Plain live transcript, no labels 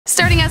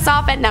Starting us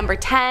off at number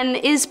 10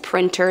 is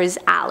Printer's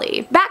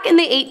Alley. Back in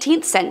the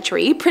 18th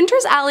century,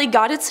 Printer's Alley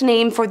got its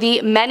name for the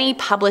many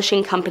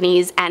publishing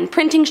companies and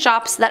printing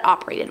shops that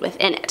operated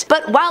within it.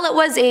 But while it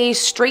was a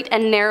straight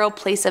and narrow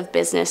place of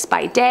business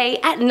by day,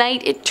 at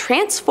night it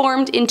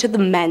transformed into the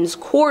men's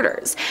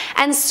quarters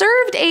and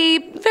served a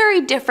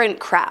very different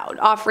crowd,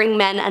 offering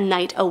men a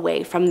night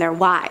away from their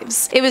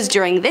wives. It was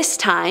during this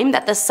time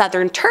that the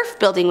Southern Turf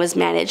Building was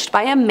managed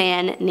by a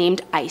man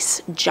named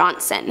Ice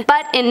Johnson.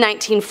 But in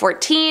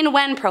 1914,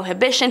 when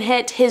Prohibition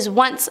hit, his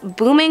once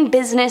booming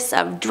business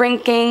of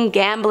drinking,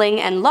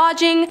 gambling, and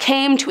lodging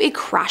came to a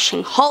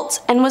crashing halt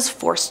and was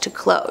forced to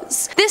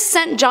close. This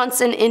sent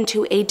Johnson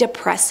into a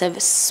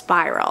depressive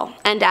spiral,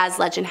 and as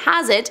legend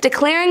has it,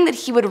 declaring that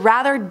he would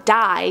rather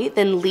die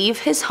than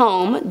leave his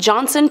home,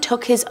 Johnson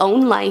took his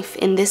own life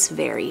in this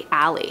very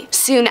alley.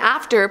 Soon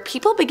after,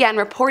 people began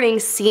reporting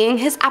seeing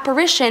his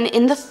apparition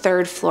in the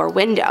third-floor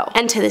window,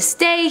 and to this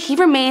day, he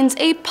remains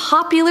a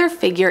popular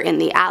figure in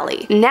the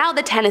alley. Now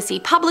the Tennessee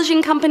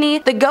Publishing Company,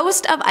 the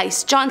ghost of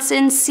Ice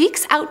Johnson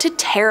seeks out to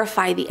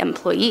terrify the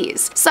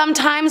employees,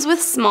 sometimes with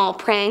small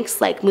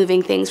pranks like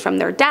moving things from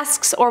their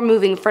desks or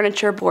moving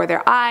furniture before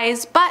their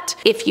eyes, but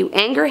if you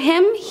anger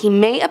him, he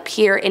may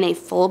appear in a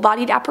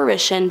full-bodied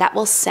apparition that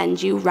will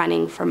send you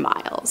running for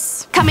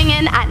miles. Coming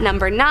in at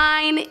number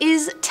 9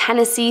 is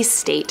Tennessee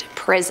State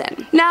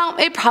Prison. Now,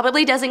 it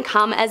probably doesn't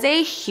come as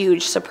a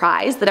huge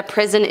surprise that a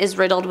prison is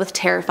riddled with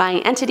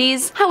terrifying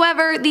entities.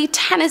 However, the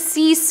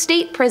Tennessee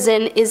State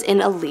Prison is in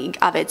a league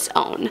of its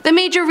own. The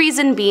major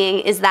reason being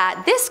is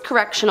that this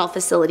correctional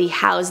facility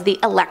housed the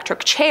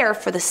electric chair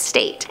for the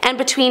state, and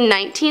between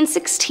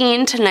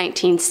 1916 to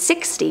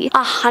 1960,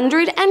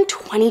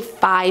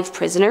 125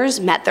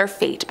 prisoners met their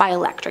fate by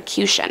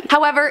electrocution.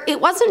 However,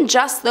 it wasn't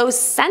just those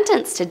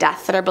sentenced to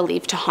death that are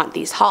believed to haunt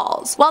these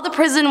halls. While the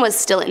prison was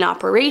still in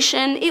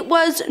operation, it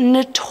was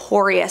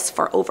notorious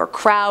for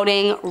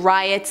overcrowding,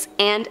 riots,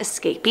 and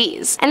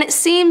escapees, and it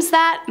seems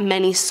that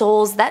many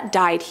souls that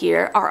died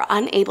here are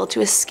unable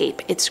to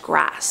escape its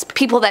grasp.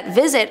 People that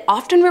visit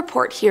often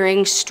report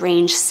hearing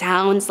strange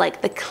sounds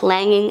like the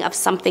clanging of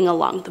something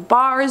along the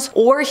bars,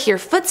 or hear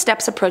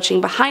footsteps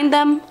approaching behind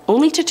them,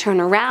 only to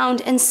turn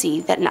around and see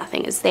that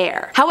nothing is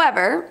there.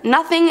 However,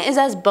 nothing is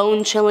as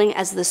bone-chilling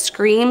as the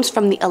screams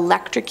from the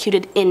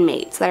electrocuted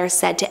inmates that are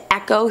said to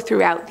echo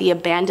throughout the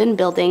abandoned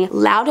building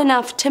loud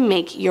enough to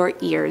make your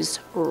ears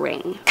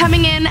ring.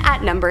 Coming in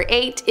at number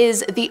 8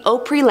 is the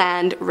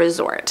Opryland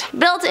Resort.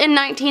 Built in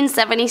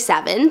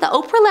 1977, the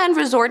Opryland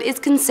Resort is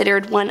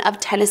considered one of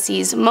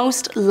Tennessee's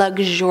most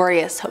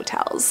luxurious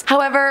hotels.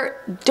 However,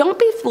 don't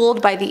be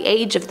fooled by the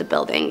age of the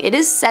building. It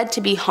is said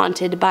to be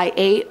haunted by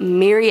a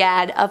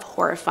myriad of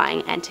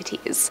horrifying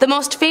entities, the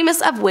most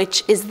famous of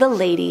which is the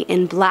Lady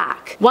in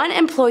Black. One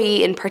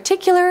employee in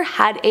particular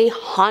had a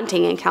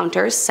haunting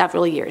encounter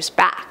several years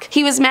back.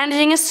 He was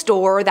managing a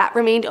store that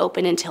remained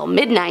open until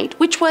midnight,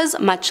 which was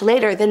much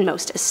later than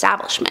most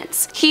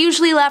establishments. He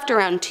usually left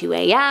around 2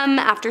 a.m.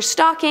 after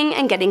stocking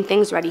and getting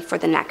things ready for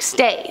the next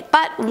day,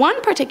 but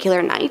one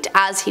particular night,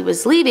 as he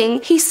was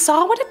leaving, he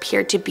saw what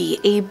appeared to be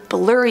a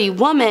blurry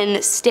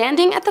woman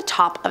standing at the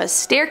top of a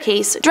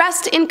staircase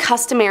dressed in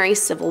customary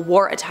Civil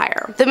War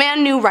attire. The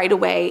man knew right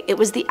away it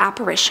was the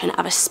apparition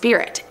of a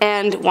spirit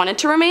and wanted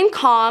to remain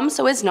calm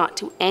so as not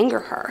to anger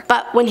her.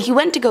 But when he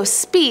went to go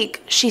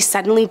speak, she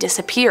suddenly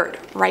disappeared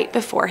right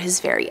before his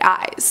very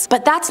eyes.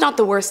 But that's not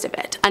the worst of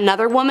it.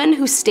 Another woman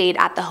who stayed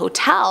at the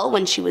hotel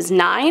when she was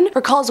 9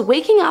 recalls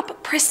waking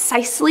up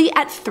precisely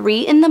at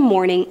 3 in the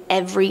morning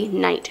every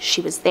night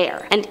she was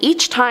there, and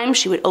each time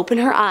she would open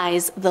her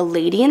eyes, the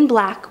Lady in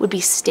Black would be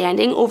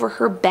standing over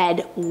her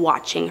bed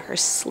watching her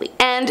sleep.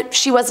 And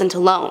she wasn't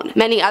alone.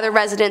 Many other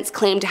residents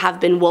claim to have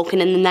been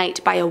woken in the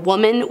night by a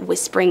woman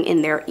whispering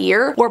in their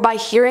ear, or by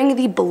hearing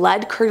the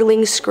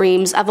blood-curdling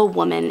screams of a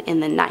woman in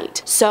the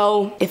night.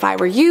 So if I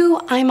were you,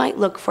 I might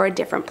look for a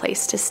different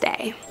place to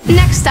stay.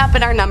 Next up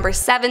at our number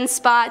 7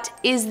 spot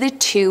is the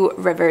Two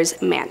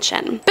Rivers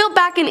Mansion. Built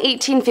back in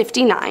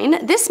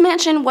 1859, this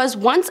mansion was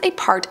once a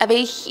part of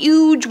a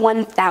huge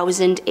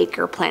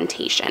 1,000-acre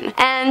plantation,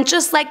 and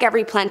just like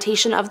every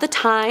plantation of the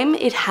time,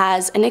 it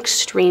has an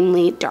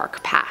extremely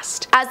dark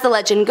past. As the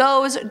legend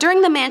goes,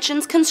 during the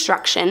mansion's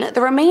construction,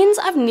 the remains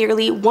of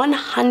nearly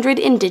 100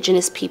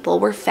 indigenous people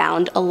were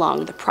found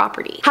along the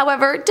property.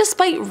 However,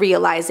 despite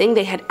realizing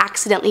they had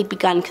accidentally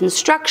begun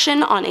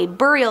construction on a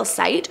burial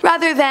site,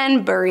 rather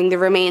than burying the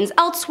remains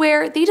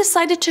elsewhere, they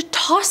decided to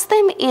toss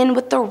them in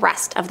with the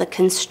rest of the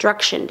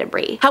construction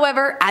debris.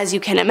 However, as you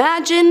can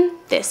imagine,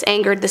 this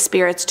angered the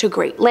spirits to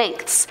great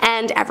lengths,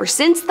 and ever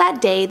since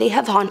that day they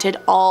have haunted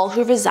all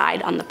who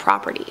reside on the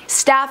property.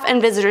 Staff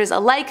and visitors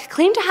alike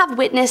claim to have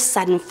witnessed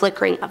sudden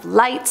flickering of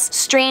lights,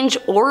 strange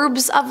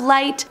orbs of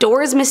light,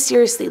 doors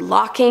mysteriously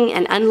locking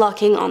and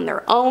unlocking on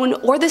their own,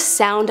 or the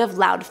sound of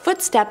loud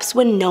footsteps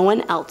when no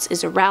one else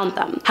is around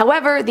them.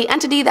 However, the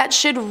entity that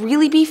should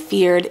really be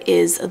feared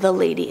is the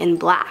Lady in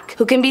Black,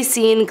 who can be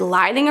seen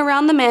gliding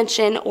around the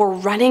mansion or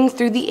running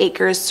through the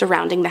acres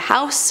surrounding the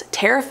house,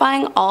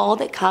 terrifying all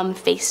that come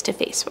face to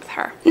face with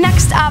her.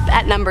 Next up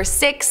at number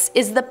 6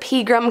 is the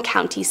Pegram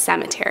County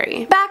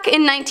Cemetery. Back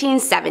in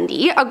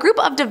 1970, a group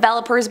of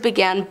developers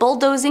began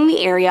bulldozing the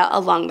area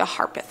along the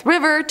Harpeth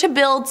River to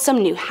build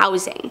some new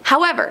housing.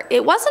 However,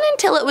 it wasn't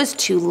until it was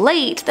too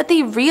late that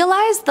they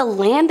realized the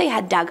land they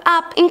had dug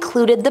up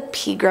included the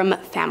Pegram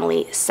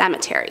family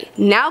cemetery.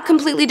 Now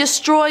completely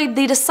destroyed,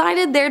 they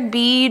decided there'd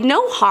be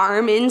no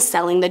harm in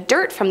selling the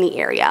dirt from the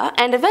area,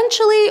 and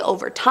eventually,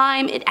 over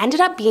time, it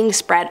ended up being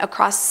spread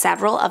across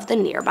several of the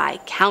nearby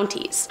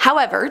counties.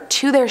 However,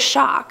 to their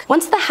shock,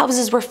 once the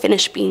houses were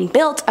finished being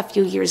built a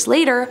few years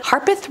later,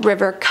 Harpeth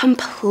River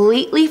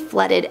completely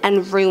flooded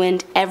and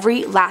ruined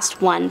every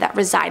last one that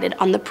resided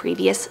on the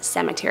previous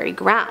cemetery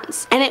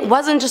grounds. And it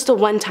wasn't just a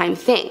one-time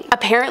thing.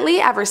 Apparently,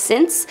 ever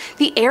since,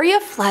 the area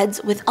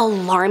floods with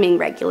alarming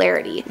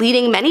regularity,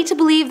 leading many to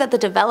believe that the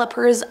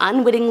developers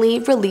unwittingly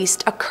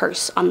released a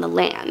curse on the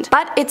land.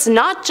 But it's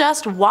not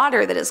just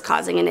water that is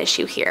causing an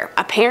issue here.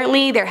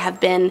 Apparently, there have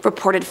been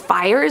reported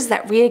fires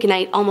that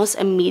reignite almost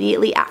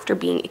immediately after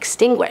being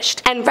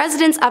extinguished, and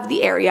residents of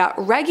the area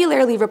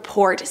regularly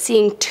report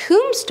seeing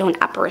tombstone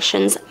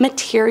apparitions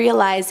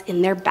materialize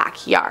in their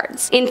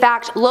backyards. In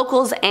fact,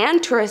 locals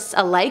and tourists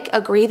alike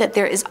agree that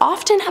there is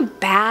often a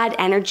bad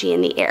energy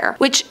in the air,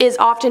 which is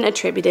often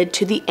attributed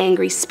to the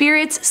angry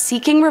spirits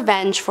seeking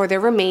revenge for their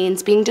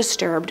remains being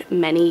disturbed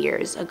many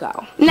years ago.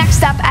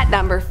 Next up at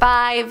number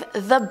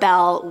 5, the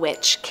Bell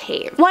Witch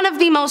Cave. One of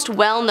the most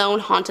well-known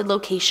haunted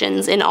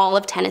locations in all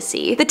of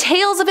Tennessee, the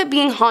tales of it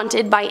being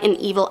haunted by an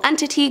evil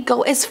entity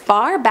go as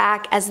far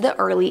back as the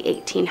early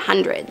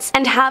 1800s,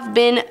 and have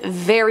been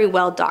very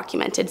well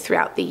documented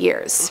throughout the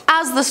years.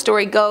 As the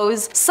story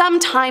goes,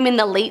 sometime in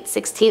the late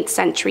 16th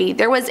century,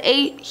 there was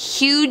a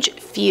huge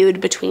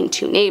feud between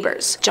two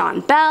neighbors,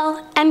 John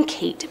Bell and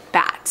Kate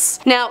Batts.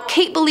 Now,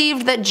 Kate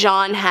believed that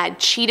John had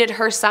cheated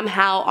her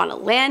somehow on a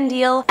land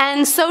deal,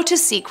 and so to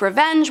seek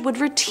revenge would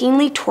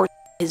routinely torture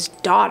his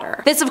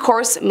daughter. This of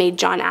course made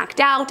John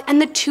act out,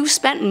 and the two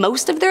spent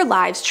most of their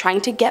lives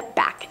trying to get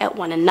back at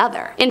one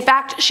another. In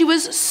fact, she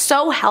was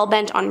so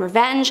hell-bent on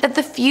revenge that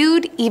the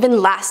feud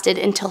even lasted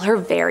until her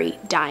very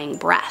dying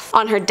breath.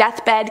 On her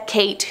deathbed,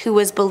 Kate, who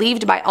was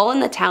believed by all in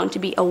the town to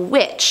be a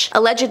witch,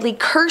 allegedly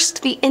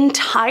cursed the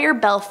entire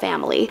Bell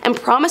family and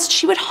promised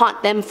she would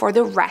haunt them for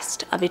the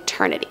rest of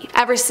eternity.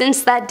 Ever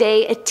since that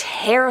day, a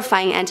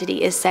terrifying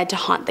entity is said to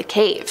haunt the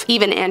cave.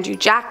 Even Andrew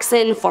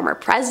Jackson, former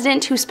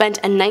president who spent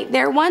a night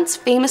there once,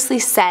 famously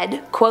said,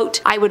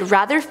 quote, "I would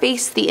rather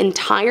face the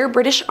entire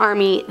British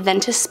Army than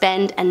to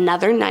spend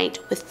another night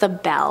with the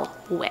Bell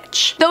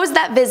Witch." Those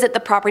that visit the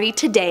property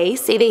today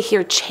say they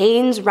hear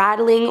chains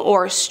rattling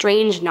or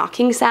strange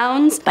knocking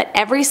sounds, but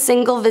every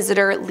single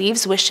visitor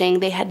leaves wishing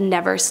they had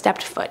never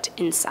stepped foot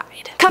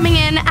inside. Coming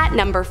in at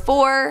number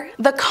 4,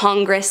 the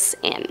Congress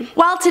Inn.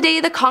 While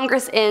today the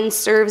Congress Inn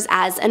serves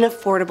as an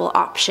affordable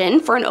option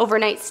for an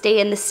overnight stay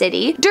in the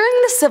city, during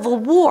the Civil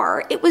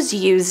War it was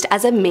used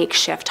as a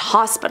makeshift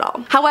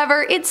hospital.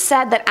 However, it's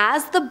said that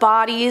as the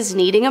bodies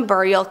needing a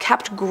burial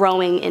kept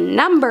growing in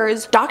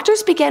numbers,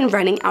 doctors began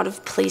running out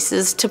of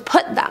places to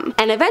put them,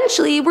 and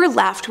eventually were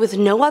left with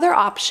no other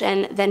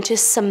option than to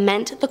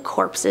cement the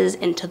corpses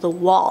into the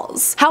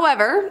walls.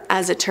 However,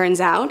 as it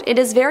turns out, it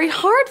is very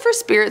hard for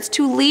spirits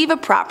to leave a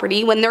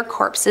property when their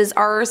corpses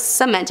are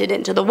cemented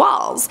into the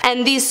walls,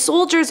 and these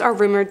soldiers are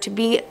rumored to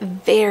be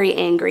very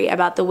angry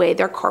about the way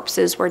their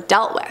corpses were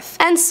dealt with,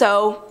 and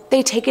so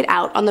they take it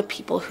out on the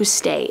people who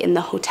stay in the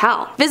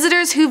hotel.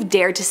 Visitors who've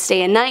dared to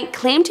stay a night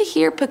claim to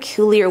hear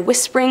peculiar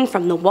whispering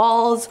from the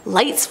walls,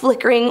 lights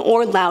flickering,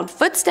 or loud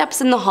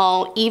footsteps in the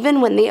hall even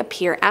when they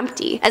appear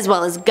empty, as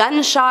well as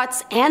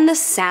gunshots and the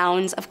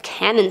sounds of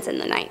cannons in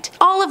the night.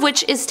 All of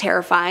which is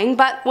terrifying,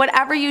 but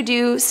whatever you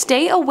do,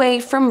 stay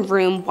away from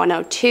room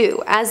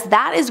 102, as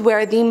that is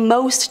where the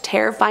most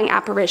terrifying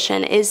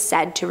apparition is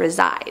said to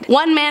reside.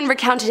 One man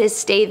recounted his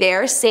stay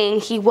there,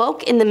 saying he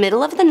woke in the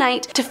middle of the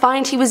night to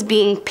find he was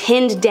being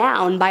pinned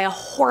down by a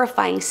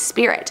horrifying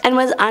spirit and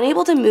was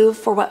unable to move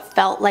for what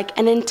felt like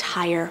an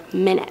entire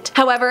minute.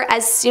 However,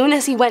 as soon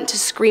as he went to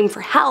scream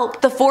for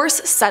help, the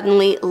force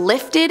suddenly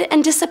lifted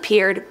and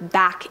disappeared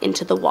back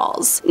into the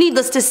walls.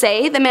 Needless to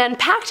say, the man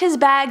packed his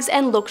bags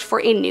and looked for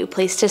a new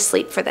place to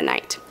sleep for the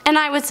night. And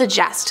I would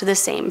suggest the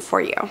same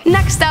for you.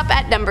 Next up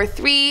at number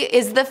 3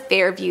 is the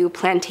Fairview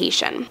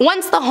Plantation.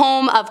 Once the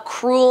home of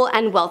cruel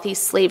and wealthy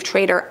slave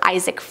trader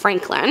Isaac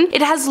Franklin,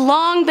 it has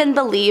long been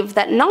believed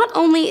that not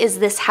only is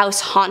this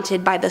house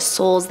haunted by the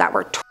souls that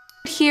were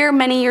here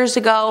many years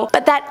ago,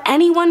 but that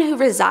anyone who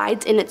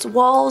resides in its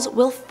walls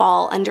will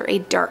fall under a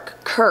dark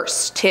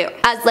curse too.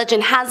 As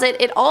legend has it,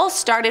 it all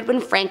started when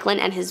Franklin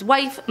and his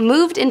wife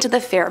moved into the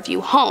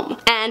Fairview home,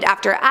 and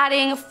after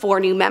adding 4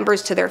 new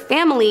members to their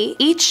family,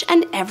 each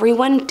and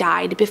everyone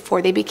died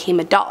before they became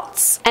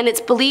adults, and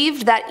it's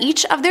believed that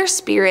each of their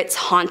spirits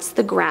haunts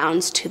the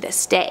grounds to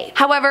this day.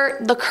 However,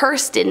 the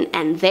curse didn't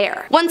end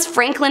there. Once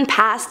Franklin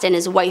passed and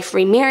his wife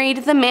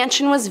remarried, the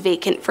mansion was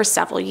vacant for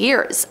several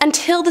years,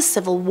 until the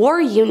Civil War 4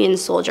 Union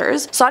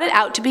soldiers sought it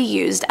out to be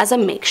used as a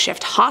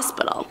makeshift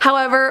hospital.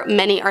 However,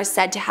 many are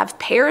said to have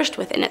perished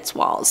within its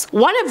walls,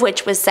 one of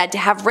which was said to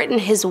have written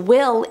his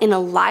will in a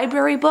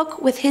library book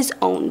with his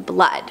own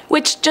blood,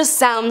 which just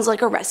sounds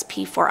like a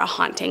recipe for a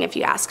haunting if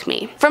you ask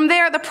me. From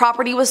there, the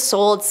property was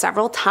sold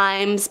several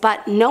times,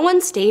 but no one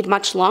stayed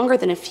much longer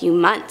than a few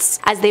months,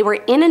 as they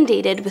were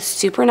inundated with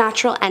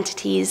supernatural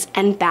entities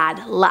and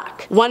bad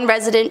luck. One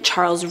resident,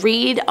 Charles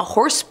Reed, a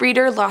horse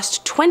breeder,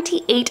 lost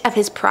 28 of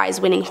his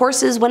prize-winning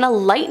horses when a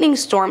lightning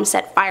storm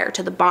set fire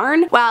to the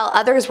barn, while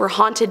others were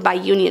haunted by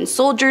Union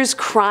soldiers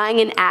crying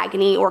in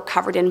agony or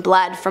covered in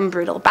blood from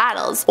brutal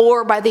battles,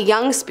 or by the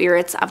young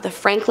spirits of the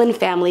Franklin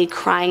family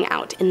crying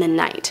out in the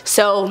night.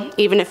 So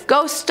even if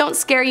ghosts don't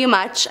scare you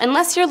much,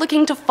 unless you're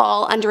looking to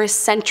fall under a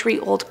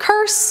century-old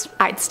curse,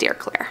 I'd steer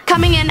clear.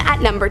 Coming in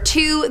at number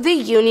 2, the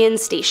Union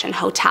Station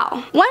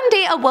Hotel. One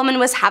day a woman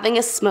was having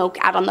a smoke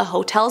out on the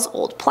hotel's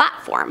old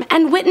platform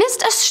and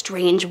witnessed a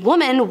strange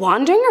woman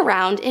wandering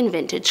around in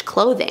vintage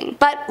clothing.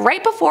 But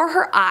right before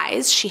her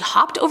eyes, she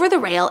hopped over the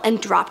rail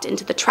and dropped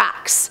into the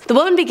tracks. The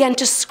woman began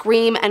to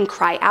scream and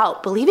cry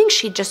out, believing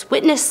she'd just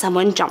witnessed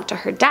someone jump to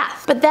her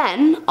death. But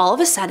then, all of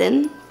a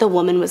sudden, the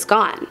woman was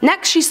gone.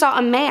 Next, she saw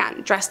a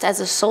man dressed as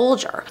a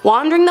soldier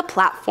wandering the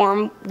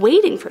platform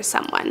waiting for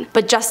someone.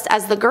 But just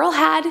as the girl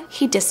had,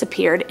 he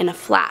disappeared in a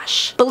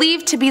flash.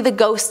 Believed to be the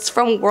ghosts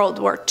from World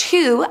War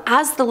II,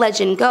 as the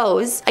legend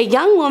goes, a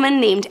young woman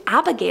named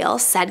Abigail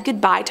said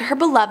goodbye to her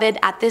beloved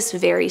at this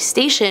very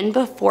station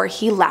before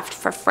he left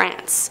for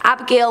France.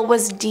 Abigail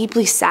was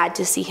deeply sad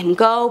to see him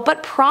go,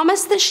 but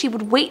promised that she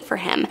would wait for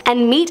him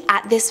and meet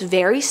at this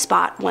very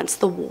spot once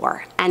the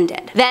war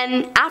ended.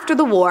 Then, after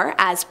the war,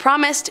 as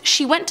promised,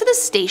 she went to the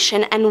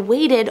station and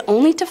waited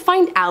only to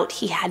find out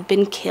he had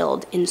been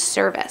killed in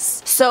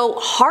service. So,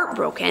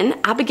 heartbroken,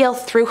 Abigail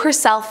threw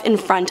herself in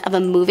front of a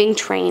moving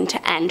train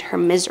to end her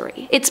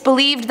misery. It's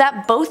believed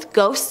that both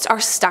ghosts are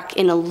stuck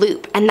in a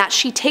loop, and that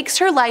she takes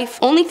her life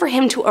only for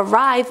him to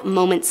arrive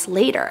moments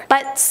later.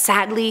 But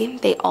sadly,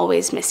 they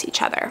always miss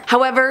each other.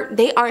 However,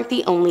 they aren't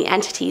the only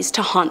entities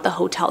to haunt the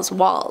hotel's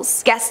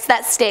walls. Guests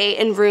that stay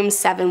in room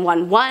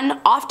 711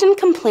 often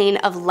complain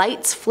of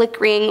lights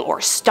flickering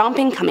or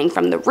stomping coming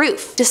from the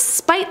roof,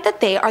 despite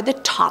that they are the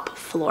top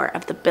floor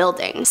of the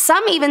building.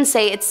 Some even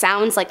say it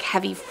sounds like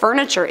heavy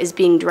furniture is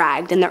being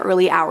dragged in the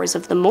early hours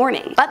of the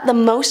morning. But the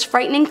most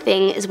frightening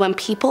thing is when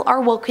people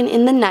are woken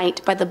in the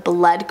night by the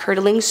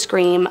blood-curdling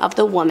scream of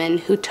the woman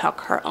who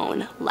took her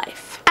own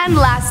life. And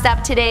last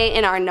up today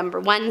in our number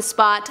 1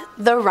 spot,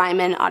 the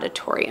Ryman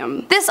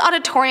Auditorium. This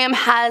auditorium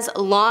has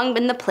long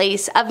been the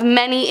place of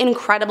many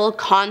incredible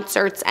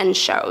concerts and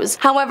shows.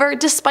 However,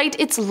 despite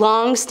its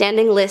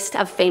long-standing list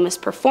of famous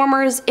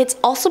performers, it's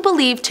also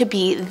believed to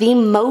be the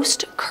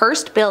most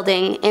cursed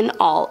building in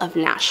all of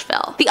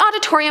Nashville. The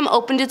auditorium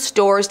opened its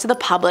doors to the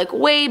public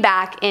way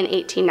back in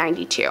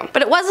 1892,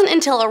 but it wasn't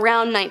until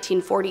around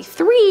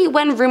 1943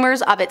 when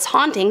rumors of its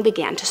haunting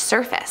began to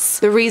surface.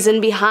 The reason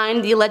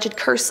behind the alleged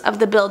curse of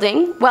the building?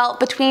 Well,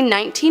 between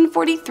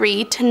 1943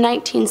 to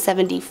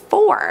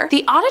 1974,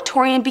 the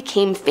auditorium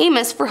became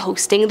famous for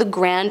hosting the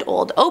Grand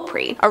Ole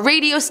Opry, a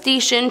radio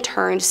station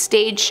turned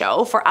stage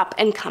show for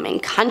up-and-coming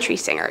country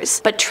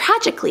singers. But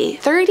tragically,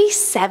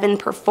 37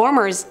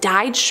 performers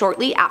died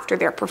shortly after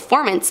their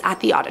performance at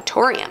the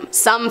auditorium,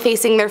 some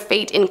facing their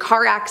fate in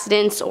car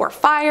accidents or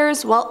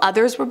fires, while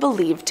others were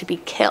believed to be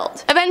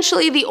killed.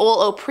 Eventually, the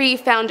Ole Opry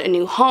found a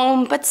new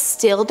home, but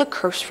still the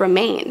curse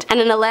remained, and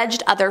an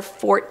alleged other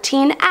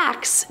 14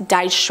 acts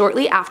died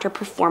shortly after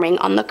performing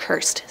on the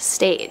cursed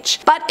stage.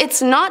 But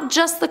it's not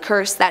just the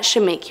curse that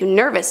should make you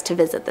nervous to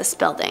visit this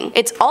building.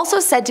 It's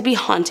also said to be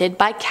haunted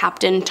by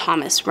Captain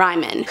Thomas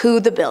Ryman, who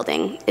the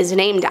building is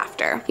named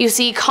after. You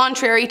see,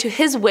 contrary to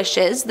his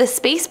wishes, the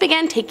space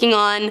began taking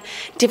on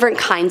different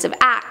kinds of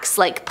acts,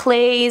 like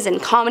plays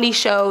and comedy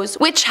shows,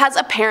 which has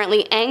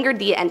apparently angered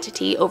the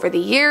entity over the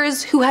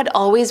years, who had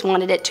always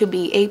wanted it to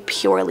be a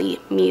purely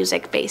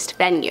music-based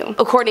venue.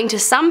 According to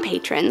some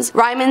patrons,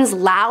 Ryman's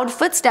loud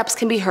footsteps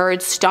can be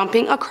heard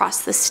stomping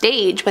across the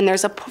stage when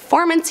there's a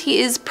performance he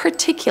is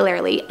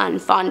particularly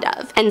unfond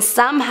of, and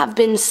some have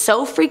been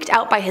so freaked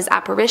out by his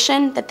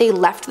apparition that they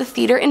left the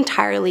theater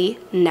entirely,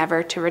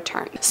 never to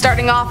return.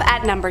 Starting off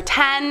at number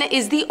 10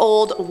 is the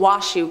old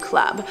Washoe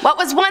Club. What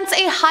was once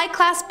a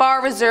high-class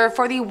bar reserved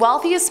for the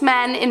wealthiest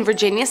men in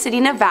Virginia City,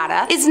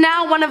 Nevada, is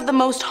now one of the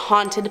most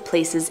haunted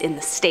places in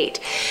the state.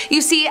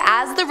 You see,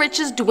 as the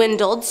riches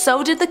dwindled,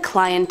 so did the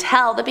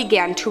clientele that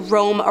began to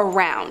roam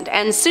around,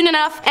 and soon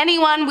enough,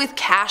 anyone with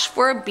cash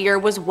for a beer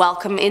was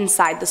welcome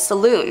inside the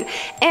saloon.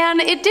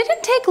 And it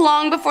didn't take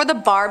long before the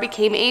bar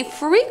became a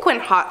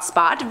frequent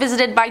hotspot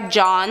visited by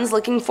Johns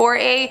looking for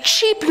a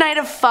cheap night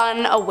of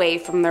fun away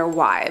from their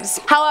wives.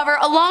 However,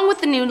 along with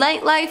the new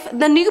nightlife,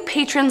 the new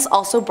patrons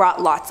also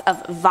brought lots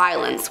of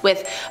violence,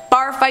 with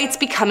bar fights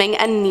becoming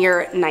a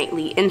near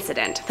nightly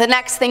incident. The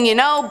next thing you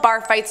know,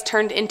 bar fights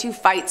turned into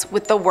fights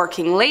with the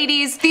working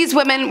ladies. These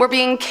women were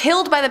being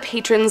killed by the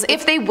patrons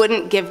if they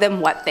wouldn't give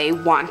them what they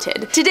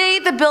wanted. Today,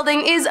 the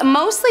building is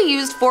mostly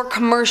used for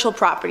commercial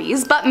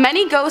properties, but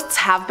many ghosts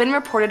have been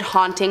reported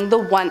haunting the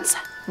once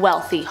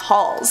wealthy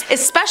halls,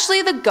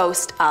 especially the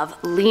ghost of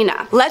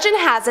Lena. Legend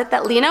has it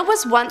that Lena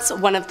was once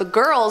one of the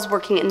girls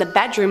working in the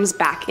bedrooms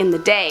back in the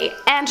day,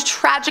 and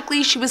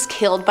tragically she was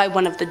killed by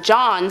one of the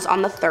Johns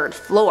on the 3rd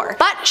floor.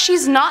 But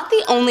she's not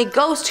the only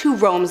ghost who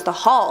roams the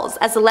halls,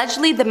 as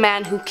allegedly the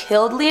man who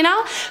killed Lena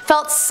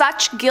felt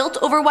such guilt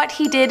over what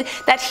he did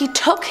that he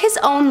took his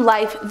own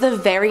life the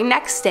very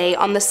next day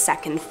on the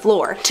 2nd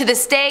floor. To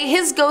this day,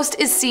 his ghost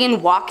is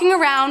seen walking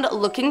around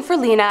looking for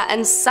Lena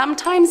and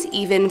sometimes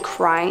even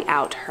crying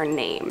out her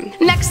name.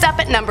 Next up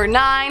at number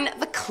 9,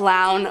 the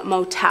Clown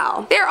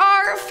Motel. There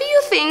are a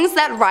few things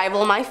that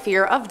rival my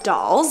fear of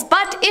dolls,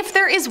 but if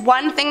there is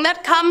one thing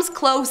that comes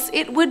close,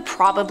 it would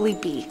probably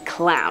be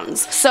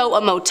clowns. So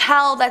a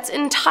motel that's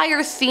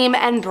entire theme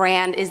and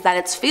brand is that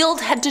it's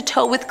filled head to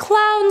toe with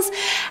clowns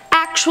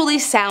actually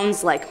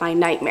sounds like my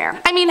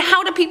nightmare. I mean,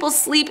 how do people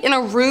sleep in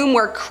a room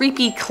where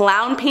creepy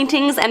clown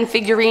paintings and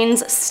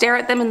figurines stare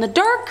at them in the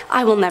dark?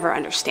 I will never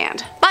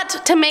understand.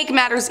 But to make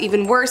matters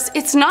even worse,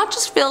 it's not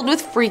just filled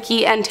with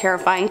freaky and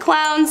terrifying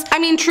clowns. I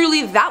mean,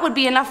 truly that would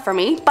be enough for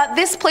me, but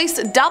this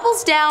place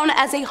doubles down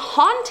as a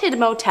haunted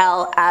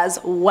motel as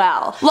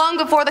well. Long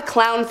before the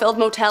clown-filled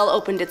motel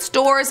opened its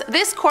doors,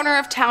 this corner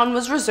of town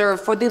was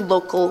reserved for the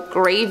local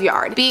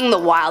graveyard. Being the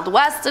Wild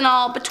West and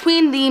all,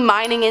 between the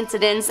mining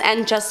incidents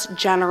and just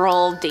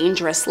general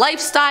dangerous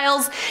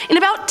lifestyles, in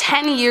about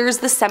 10 years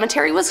the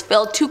cemetery was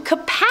filled to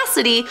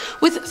capacity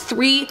with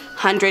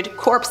 300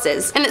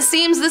 corpses, and it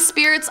seems the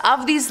spirits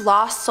of these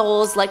lost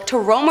souls like to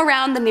roam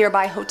around the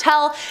nearby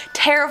hotel,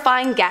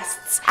 terrifying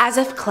guests as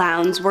if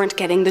clowns weren't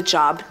getting the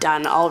job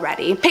done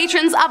already.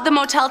 Patrons of the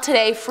motel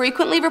today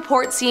frequently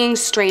report seeing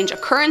strange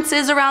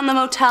occurrences around the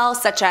motel,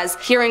 such as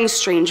hearing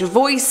strange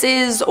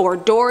voices or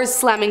doors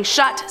slamming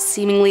shut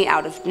seemingly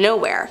out of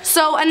nowhere.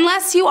 So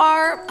unless you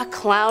are a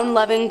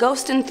clown-loving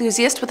ghost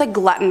enthusiast with a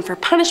glutton for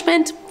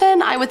punishment,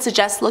 then I would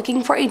suggest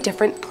looking for a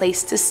different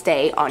place to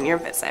stay on your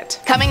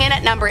visit. Coming in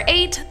at number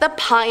 8, the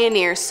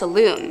Pioneer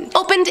Saloon.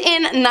 Opened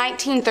in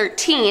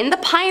 1913, the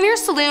Pioneer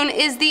Saloon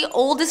is the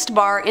oldest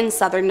bar in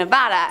southern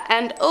Nevada,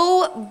 and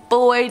oh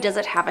boy does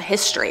it have a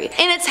history.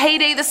 In its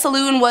heyday, the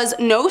saloon was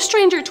no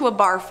stranger to a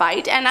bar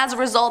fight, and as a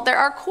result there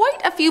are quite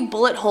a few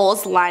bullet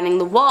holes lining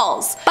the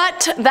walls.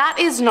 But that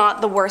is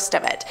not the worst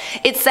of it.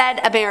 It's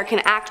said American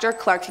actor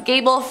Clark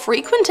Gable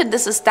frequented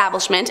this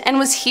establishment and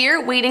was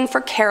here waiting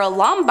for Carol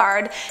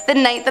Lombard the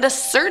night that a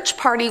search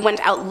party went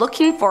out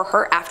looking for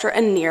her after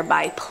a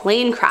nearby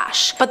plane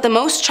crash. But the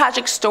most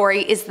tragic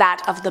story is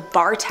that of the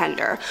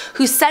bartender,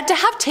 who's said to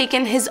have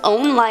taken his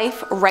own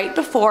life right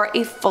before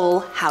a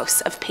full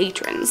house of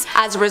patrons.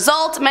 As a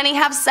result, many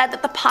have said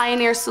that the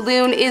Pioneer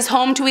Saloon is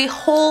home to a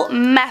whole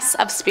mess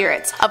of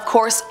spirits. Of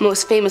course,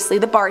 most famously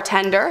the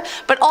bartender,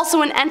 but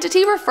also an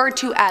entity referred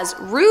to as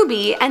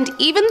Ruby, and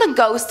even the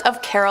ghost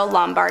of Carol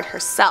Lombard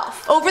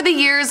herself. Over the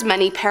years,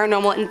 many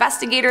paranormal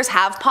investigators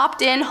have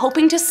popped in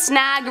hoping to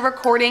snag a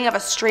recording of a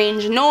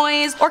strange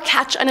noise or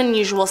catch an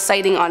unusual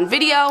sighting on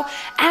video,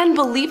 and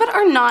believe it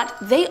or not,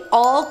 they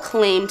all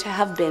claim to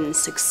have been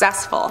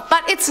successful.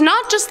 But it's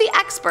not just the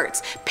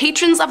experts.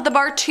 Patrons of the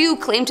bar too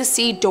claim to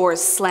see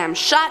doors slam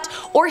shut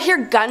or hear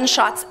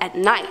gunshots at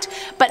night,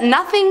 but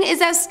nothing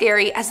is as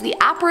scary as the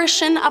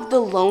apparition of the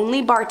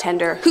lonely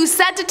bartender, who's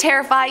said to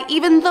terrify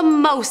even the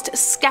most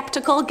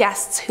skeptical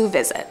guests who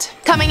visit.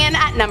 Coming in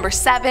at number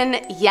 7,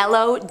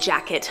 Yellow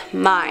Jacket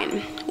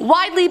Mine.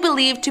 Widely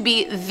believed to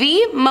be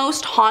the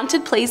most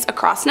haunted place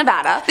across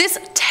Nevada, this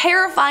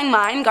terrifying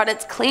mine got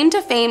its claim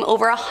to fame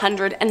over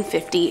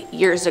 150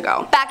 years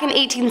ago. Back in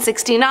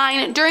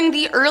 1869, during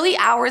the early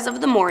hours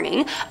of the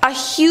morning, a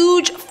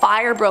huge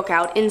fire broke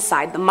out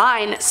inside the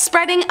mine,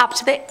 spreading up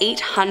to the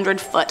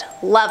 800-foot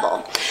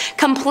level.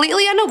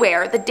 Completely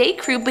unaware, the day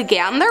crew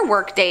began their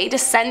workday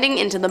descending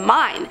into the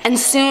mine, and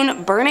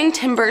soon burning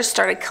timbers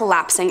started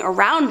collapsing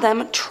around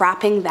them,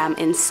 trapping them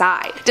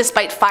inside.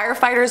 Despite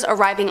firefighters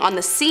arriving on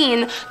the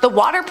scene, the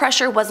water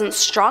pressure wasn't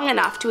strong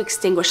enough to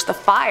extinguish the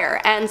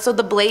fire, and so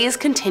the blaze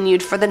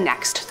continued for the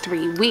next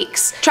 3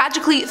 weeks.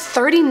 Tragically,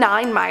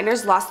 39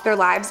 miners lost their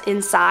lives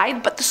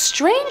inside, but the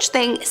strange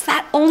thing is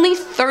that only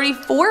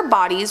 34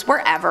 bodies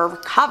were ever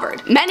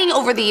recovered. Many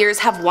over the years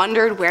have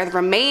wondered where the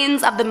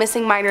remains of the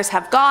missing miners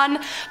have gone,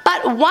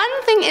 but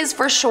one thing is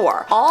for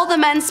sure, all the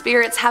men's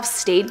spirits have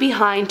stayed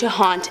behind to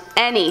haunt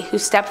any who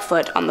step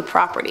foot on the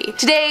property.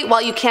 Today,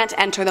 while you can't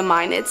enter the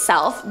mine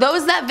itself,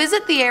 those that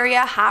visit the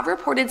area have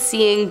reported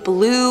seeing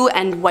blue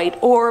and white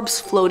orbs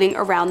floating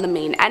around the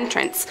main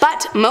entrance.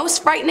 But But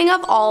most frightening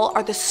of all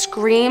are the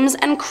screams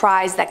and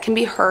cries that can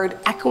be heard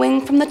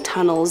echoing from the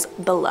tunnels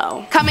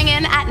below. Coming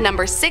in at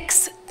number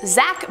 6,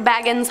 Zak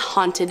Bagans'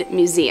 Haunted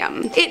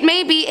Museum. It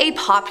may be a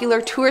popular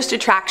tourist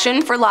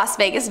attraction for Las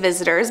Vegas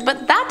visitors,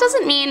 but that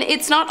doesn't mean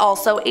it's not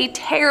also a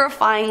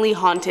terrifyingly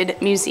haunted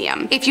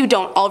museum. If you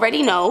don't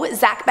already know,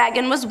 Zak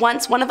Bagans was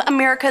once one of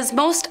America's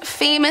most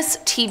famous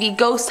TV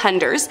ghost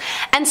hunters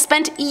and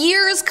spent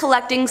years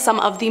collecting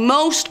some of the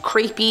most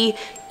creepy,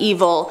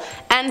 evil,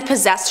 and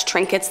possessed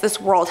trinkets this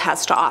world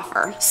has to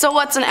offer. So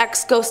what's an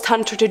ex-ghost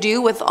hunter to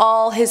do with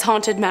all his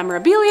haunted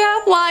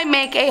memorabilia? Why,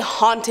 make a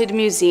haunted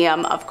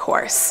museum, of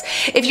course.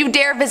 If you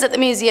dare visit the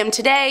museum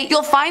today,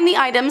 you'll find the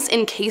items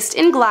encased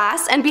in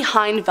glass and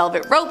behind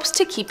velvet ropes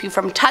to keep you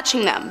from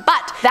touching them.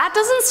 But that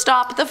doesn't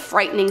stop the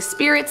frightening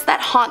spirits that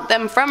haunt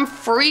them from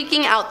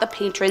freaking out the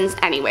patrons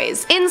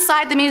anyways.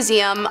 Inside the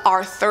museum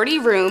are 30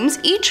 rooms,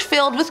 each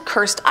filled with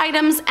cursed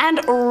items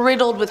and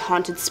riddled with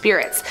haunted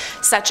spirits,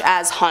 such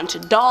as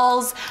haunted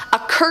dolls, a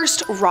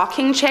cursed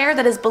rocking chair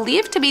that is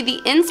believed to be the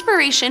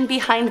inspiration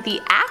behind the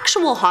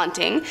actual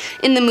haunting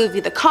in the movie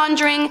The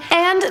Conjuring,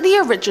 and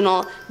the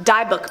original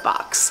die book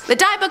box. The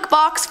die book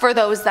box, for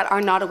those that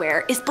are not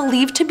aware, is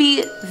believed to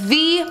be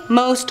the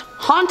most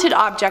haunted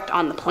object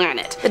on the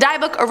planet. The die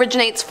book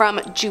originates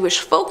from Jewish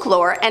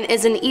folklore and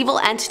is an evil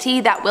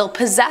entity that will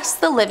possess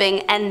the living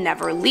and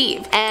never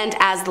leave. And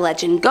as the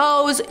legend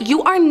goes,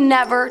 you are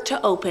never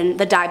to open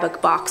the die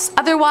book box,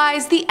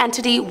 otherwise the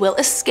entity will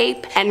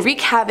escape and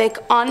wreak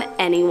havoc on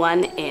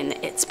anyone in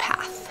its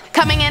path.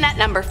 Coming in at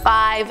number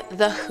 5,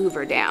 the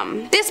Hoover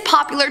Dam. This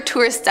popular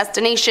tourist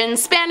destination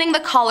spanning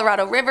the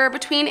Colorado River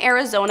between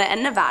Arizona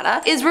and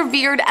Nevada is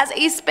revered as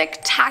a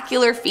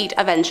spectacular feat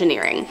of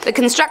engineering. The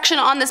construction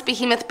on this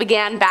behemoth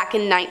began back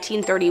in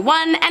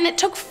 1931 and it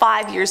took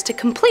 5 years to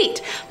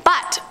complete.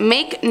 But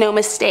make no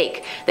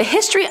mistake, the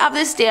history of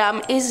this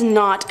dam is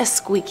not a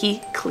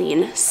squeaky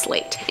clean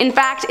slate. In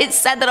fact, it's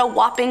said that a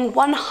whopping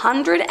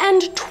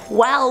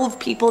 112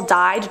 people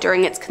died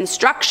during its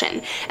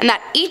construction, and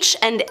that each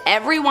and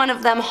every one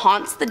of them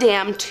haunts the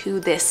dam to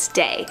this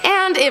day.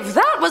 And if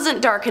that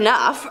wasn't dark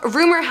enough,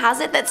 rumor has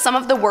it that some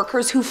of the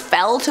workers who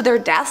fell to their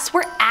deaths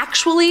were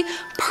actually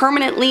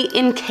permanently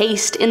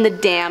encased in the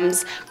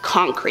dam's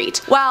concrete.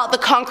 While the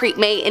concrete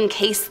may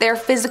encase their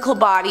physical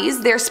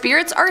bodies, their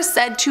spirits are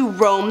said to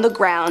roam the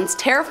grounds,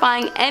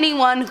 terrifying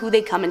anyone who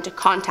they come into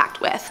contact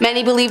with.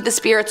 Many believe the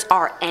spirits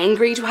are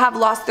angry to have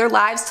lost their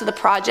lives to the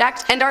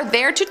project and are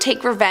there to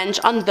take revenge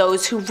on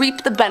those who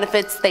reap the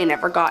benefits they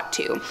never got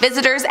to.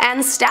 Visitors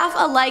and staff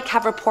alike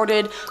have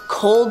reported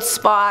cold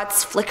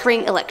spots,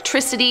 flickering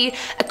electricity,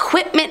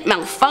 equipment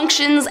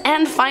malfunctions,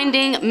 and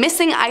finding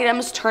missing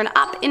items turn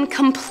up in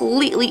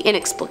completely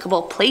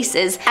inexplicable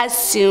places as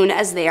soon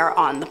as they are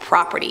on the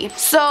property.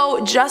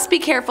 So just be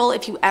careful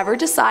if you ever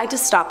decide to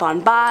stop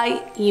on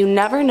by, you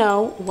never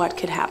know what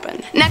could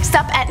happen. Next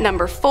up at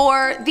number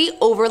 4, the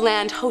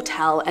Overland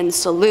Hotel and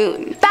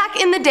Saloon.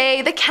 Back in the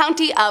day, the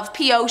county of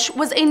Pioche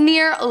was a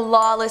near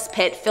lawless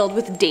pit filled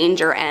with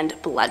danger and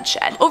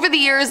bloodshed. Over the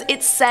years,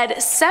 it's said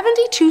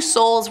 72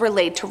 souls were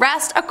laid to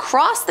rest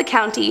across the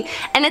county,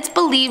 and it's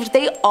believed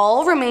they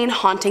all remain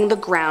haunting the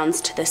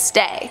grounds to this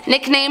day.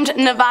 Nicknamed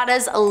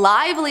Nevada's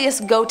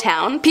liveliest go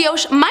town,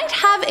 Pioche might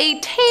have a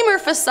tamer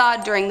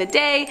facade during the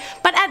day,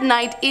 but at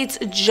night it's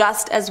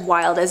just as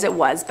wild as it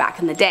was back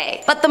in the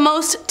day. But the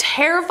most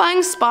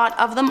terrifying spot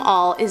of them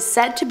all is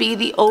said to be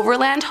the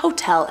Overland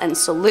Hotel and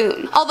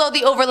Saloon. Although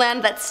the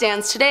Overland that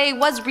stands today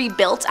was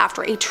rebuilt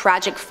after a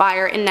tragic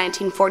fire in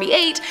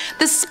 1948,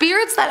 the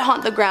spirits that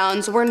haunt the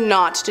grounds were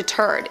not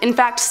deterred. In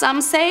fact,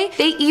 some say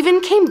they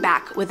even came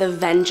back with a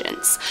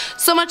vengeance.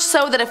 So much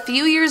so that a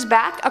few years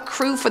back, a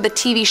crew for the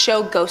TV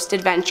show Ghost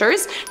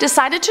Adventures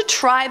decided to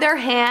try their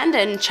hand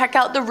and check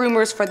out the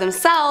rumors for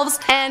themselves,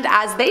 and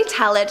as they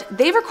tell it,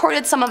 they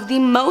recorded some of the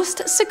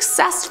most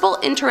successful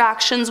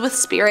interactions with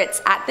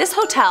spirits at this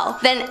hotel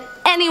than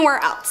anywhere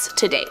else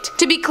to date.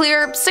 To be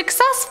clear,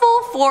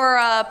 successful for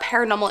a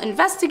paranormal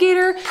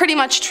investigator pretty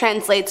much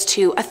translates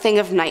to a thing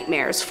of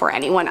nightmares for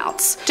anyone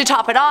else. To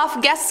top it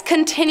off, guests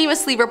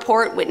continuously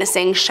report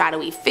witnessing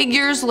shadowy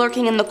figures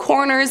lurking in the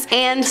corners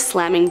and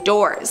slamming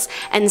doors,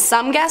 and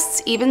some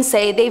guests even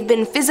say they've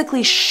been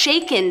physically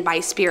shaken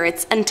by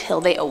spirits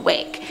until they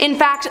awake. In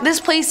fact,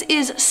 this place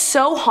is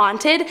so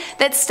haunted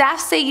that staff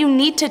say you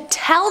need to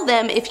tell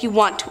them if you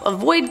want to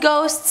avoid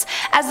ghosts,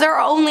 as there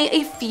are only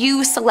a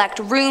few select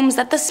rooms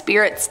that the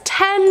spirits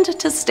tend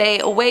to stay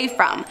away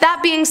from.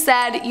 That being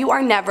said, you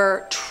are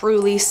never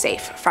truly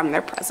safe from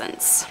their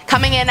presence.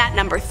 Coming in at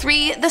number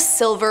 3, the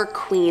Silver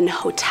Queen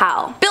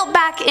Hotel. Built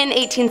back in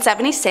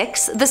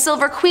 1876, the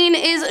Silver Queen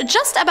is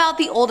just about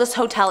the oldest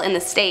hotel in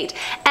the state,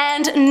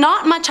 and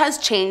not much has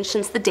changed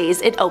since the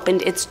days it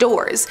opened its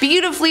doors.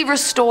 Beautifully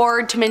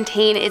restored to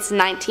maintain its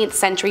 19th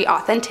century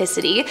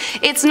authenticity,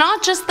 it's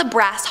not just the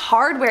brass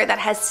hardware that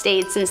has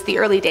stayed since the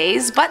early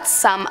days, but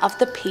some of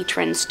the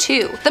patrons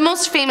too, the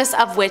most famous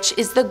of which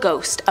is the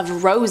ghost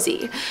of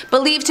Rosie,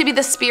 believed to be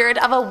the spirit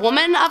of a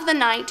woman of the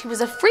night who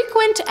was a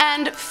frequent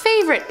and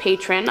favorite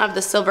patron of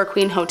the Silver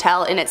Queen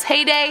Hotel in its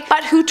heyday,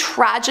 but who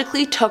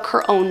tragically took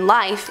her own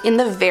life in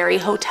the very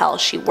hotel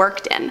she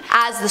worked in.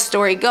 As the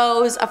story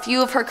goes, a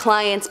few of her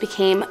clients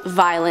became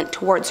violent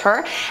towards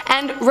her,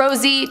 and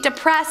Rosie,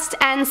 depressed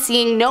and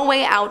seeing no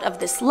way out of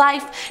this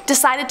life,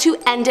 decided to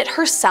end it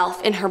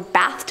herself in her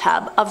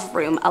bathtub of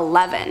room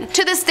 11.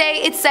 To this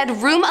day, it's said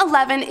room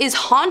 11 is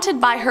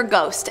haunted by her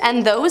ghost,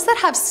 and those that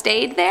have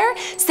stayed there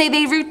say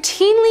they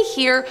routinely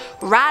hear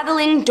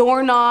rattling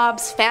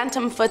doorknobs,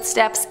 phantom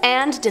footsteps,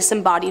 and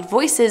disembodied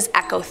voices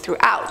echo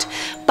throughout.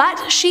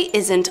 But she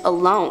isn't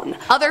alone.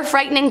 Other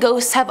frightening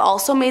ghosts have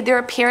also made their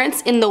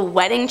appearance in the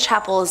wedding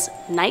chapel's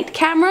night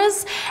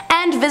cameras,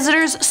 and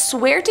visitors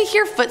swear to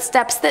hear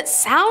footsteps that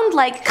sound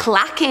like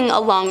clacking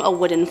along a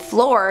wooden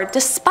floor,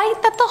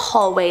 despite that the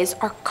hallways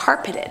are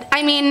carpeted.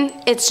 I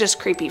mean, it's just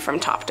creepy from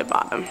top to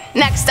bottom.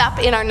 Next up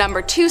in our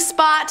number 2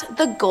 spot,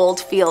 the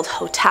Goldfield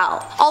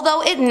Hotel.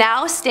 Although it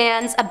now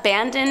stands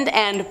abandoned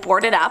and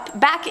boarded up,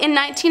 back in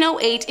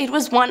 1908 it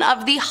was one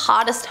of the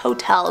hottest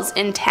hotels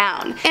in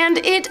town, and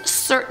it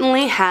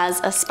certainly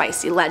has a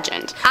spicy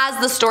legend. As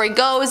the story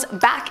goes,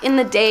 back in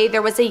the day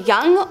there was a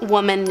young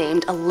woman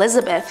named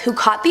Elizabeth who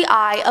caught the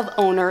eye of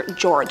owner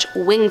George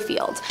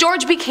Wingfield.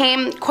 George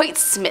became quite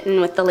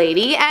smitten with the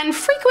lady and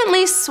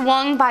frequently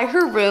swung by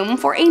her room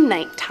for a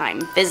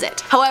nighttime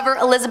visit. However,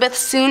 Elizabeth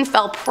soon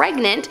fell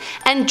pregnant,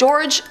 and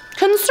George,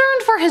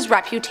 concerned for his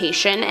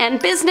reputation and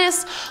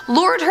business,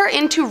 lured her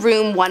into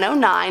room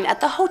 109 at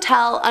the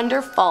hotel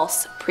under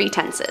false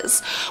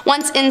pretenses.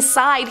 Once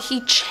inside,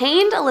 he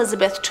chained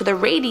Elizabeth to the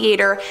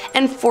radiator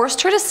and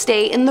forced her to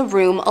stay in the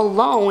room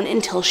alone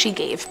until she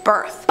gave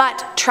birth.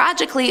 But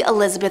tragically,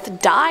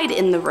 Elizabeth died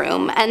in the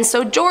room, and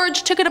so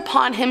George took it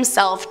upon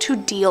himself to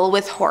deal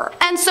with her.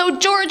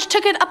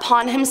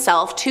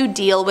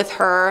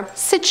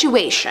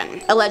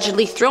 Situation,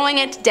 allegedly throwing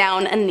it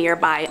down a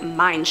nearby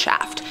mine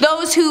shaft.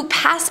 Those who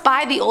pass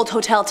by the old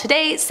hotel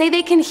today say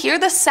they can hear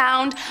the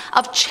sound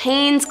of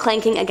chains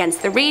clanking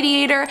against the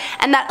radiator,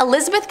 and that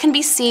Elizabeth can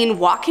be seen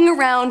walking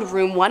around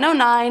room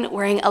 109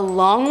 wearing a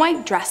long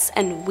white dress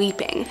and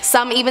weeping.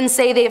 Some even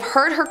say they've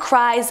heard her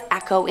cries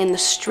echo in the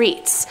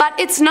streets. But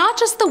it's not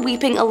just the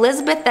weeping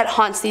Elizabeth that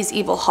haunts these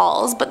evil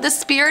halls, but the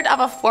spirit of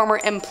a former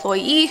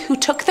employee who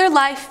took their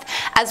life,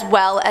 as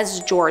well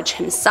as George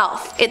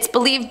himself. It's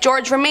believed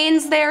George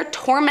remains there,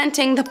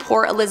 tormenting the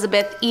poor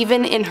Elizabeth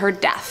even in her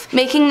death,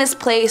 making this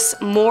place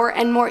more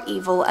and more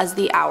evil as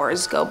the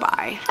hours go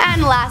by.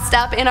 And last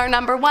up in our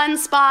number 1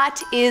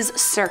 spot is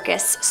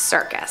Circus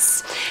Circus.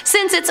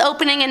 Since its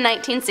opening in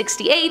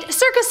 1968,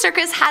 Circus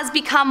Circus has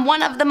become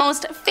one of the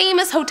most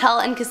famous hotel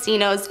and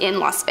casinos in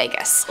Las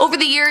Vegas. Over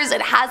the years,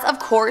 it has of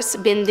course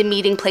been the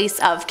meeting place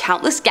of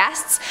countless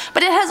guests,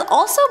 but it has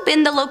also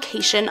been the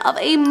location of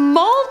a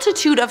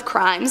multitude of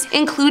crimes,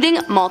 including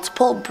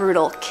multiple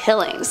brutal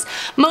killings.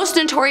 Most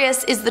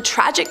notorious is the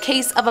tragic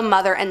case of a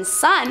mother and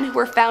son who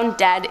were found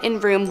dead in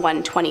room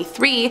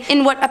 123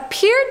 in what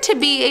appeared to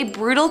be a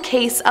brutal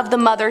case of the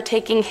mother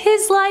taking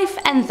his life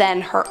and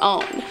then her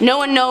own. No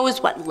one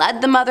knows what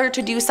led the mother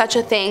to do such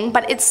a thing,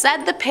 but it's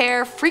said the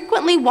pair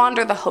frequently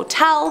wander the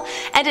hotel,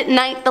 and at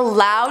night the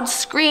loud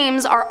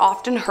screams are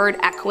often heard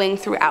echoing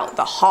throughout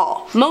the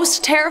hall.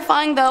 Most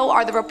terrifying though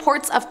are the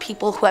reports of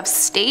people who have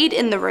stayed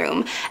in the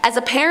room, as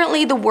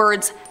apparently the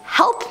words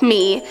 "Help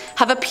me"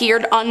 have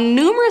appeared on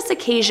numerous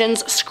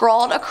occasions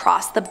scrawled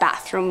across the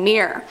bathroom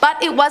mirror.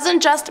 But it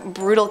wasn't just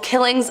brutal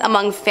killings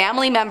among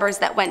family members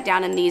that went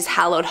down in these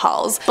hallowed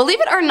halls. Believe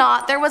it or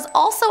not, there was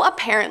also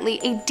apparently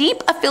a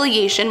deep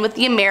affiliation with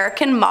the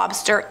American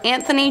mobster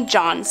Anthony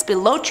John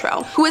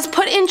Spilotro, who was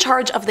put in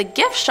charge of the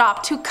gift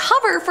shop to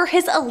cover for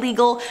his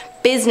illegal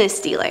business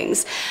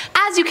dealings.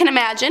 As you can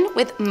imagine,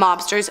 with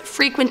mobsters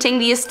frequenting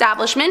the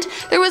establishment,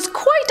 there was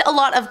quite a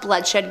lot of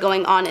bloodshed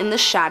going on in the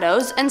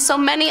shadows, and so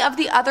many of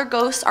the other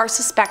ghosts are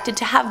suspected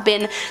to have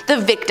been the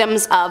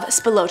victims of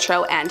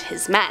Spilotro and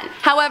his men.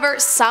 However,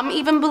 some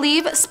even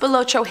believe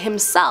Spilotro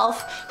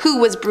himself, who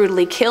was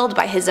brutally killed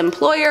by his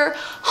employer,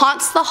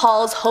 haunts the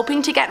halls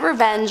hoping to get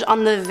revenge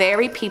on the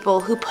very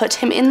people who put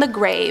him in the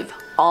grave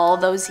all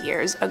those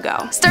years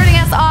ago. Starting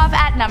us off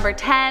at number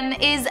 10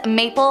 is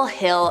Maple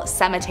Hill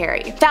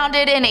Cemetery.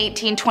 Founded in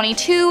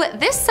 1822,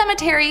 this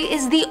cemetery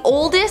is the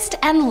oldest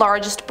and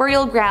largest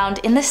burial ground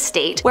in the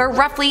state, where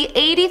roughly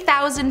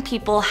 80,000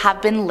 people have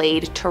been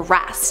laid to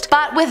rest.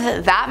 But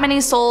with that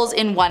many souls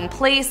in one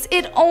place,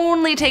 it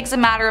only takes a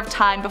matter of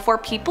time before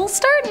people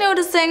start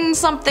noticing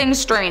something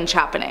strange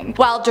happening.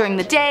 While during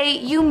the day,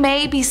 you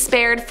may be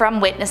spared from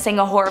witnessing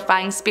a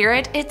horrifying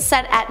spirit, it's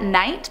said at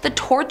night the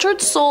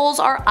tortured souls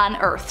are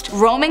unearthed,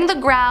 roaming the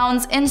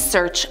grounds in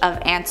search of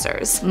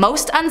answers.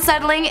 Most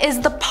unsettling is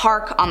the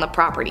park on the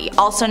property,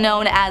 also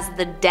known as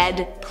the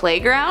Dead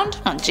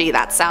Playground. Oh gee,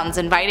 that sounds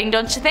inviting,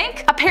 don't you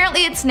think?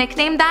 Apparently it's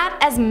nicknamed that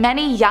as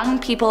many young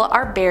people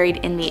are buried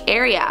in the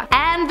area,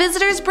 and And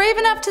visitors brave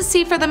enough to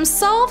see for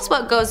themselves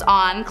what goes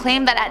on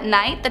claim that at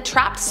night the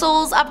trapped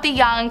souls of the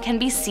young can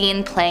be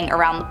seen playing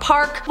around the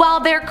park,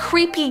 while their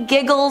creepy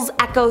giggles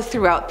echo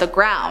throughout the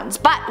grounds.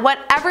 But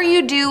whatever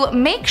you do,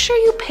 make sure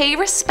you pay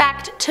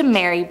respect to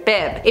Mary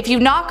Bibb. If you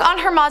knock on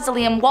her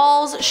mausoleum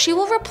walls, she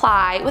will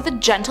reply with a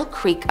gentle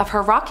creak of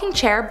her rocking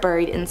chair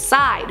buried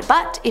inside.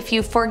 But if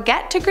you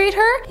forget to greet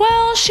her,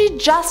 well, she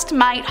just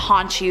might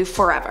haunt you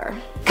forever.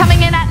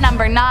 Coming in at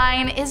number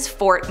 9 is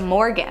Fort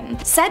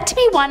Morgan. Said to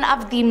be one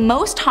of the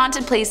most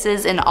haunted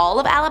places in all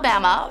of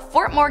Alabama,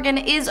 Fort Morgan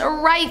is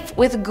rife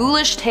with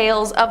ghoulish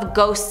tales of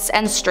ghosts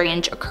and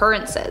strange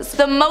occurrences.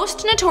 The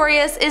most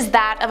notorious is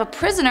that of a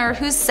prisoner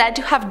who's said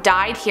to have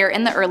died here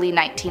in the early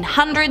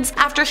 1900s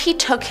after he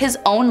took his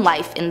own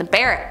life in the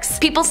barracks.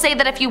 People say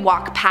that if you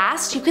walk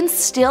past, you can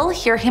still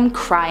hear him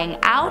crying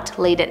out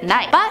late at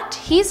night. But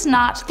he's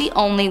not the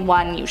only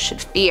one you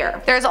should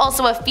fear. There's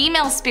also a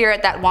female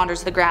spirit that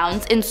wanders the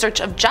grounds in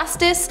search of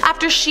justice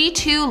after she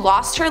too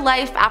lost her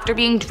life after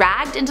being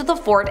dragged into the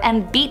fort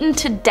and beaten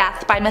to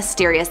death by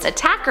mysterious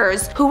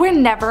attackers who were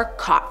never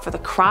caught for the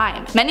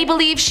crime. Many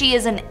believe she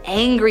is an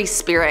angry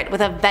spirit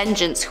with a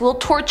vengeance who will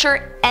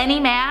torture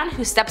any man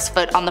who steps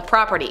foot on the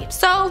property.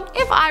 So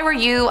if I were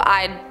you,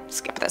 I'd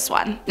skip this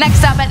one.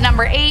 Next up at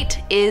number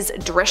 8 is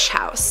Drish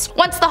House.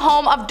 Once the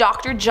home of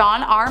Dr.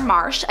 John R.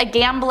 Marsh, a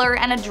gambler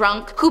and a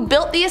drunk who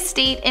built the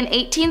estate in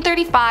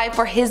 1835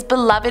 for his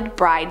beloved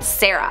bride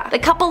Sarah. The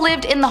couple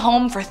lived in the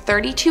home for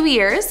 32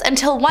 years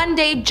until one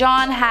day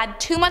John had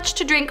too much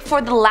to drink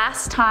for the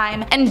last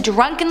time and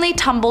drunkenly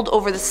tumbled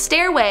over the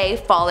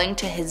stairway, falling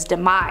to his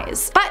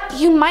demise. But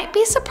you might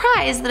be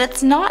surprised that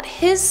it's not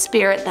his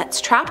spirit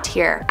that's trapped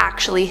here,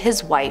 actually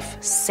his wife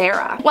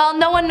Sarah. While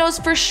no one knows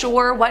for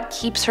sure what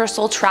keeps her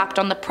soul trapped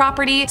on the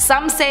property,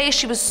 some say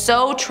she was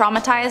so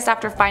traumatized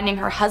after finding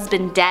her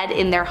husband dead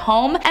in their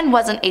home and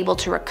wasn't able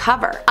to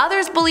recover.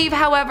 Others believe,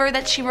 however,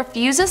 that she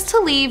refuses to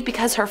leave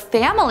because her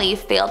family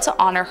failed to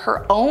honor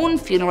her own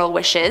funeral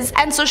wishes,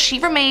 and so she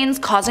remains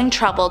causing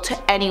trouble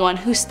to anyone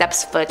who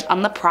steps foot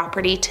on the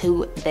property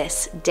to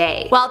this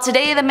day. While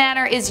today the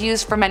manor is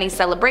used for many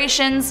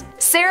celebrations,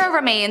 Sarah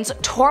remains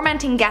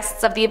tormenting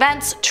guests of the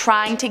events,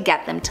 trying to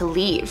get them to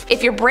leave.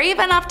 If you're brave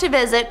enough to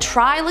visit,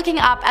 try looking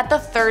up at the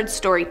 3rd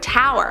story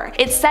tower.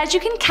 It says you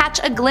can catch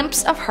a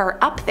glimpse of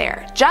her up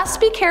there. Just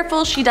be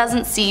careful she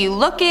doesn't see you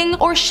looking,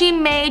 or she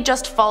may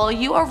just follow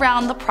you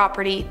around the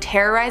property,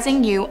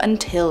 terrorizing you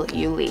until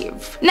you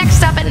leave.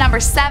 Next up at number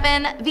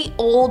 7, the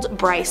Old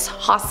Bryce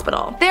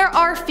Hospital. There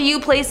are few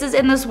places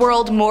in this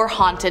world more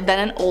haunted than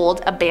an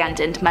old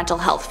abandoned mental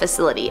health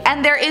facility,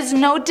 and there is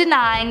no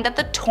denying that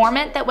the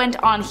torment that went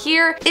on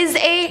here is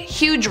a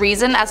huge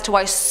reason as to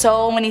why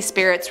so many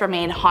spirits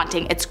remain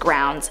haunting its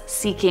grounds,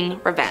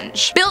 seeking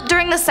revenge. Built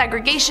during the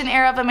segregation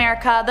era of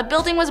America, the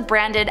building was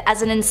branded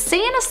as an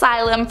insane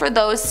asylum for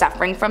those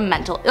suffering from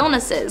mental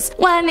illnesses,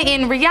 when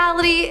in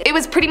reality it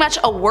was pretty much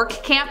a work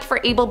camp for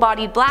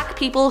able-bodied black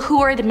people who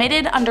were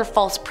admitted under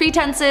false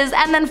pretenses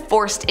and then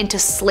forced into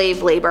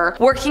slave labor,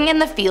 working in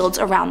the fields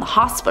around the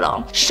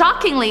hospital.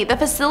 Shockingly, the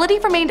facility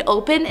remained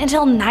open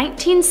until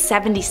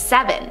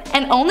 1977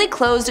 and only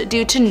closed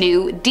due to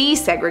new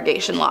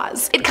desegregation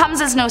laws. It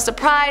comes as no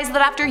surprise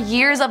that after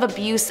years of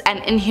abuse and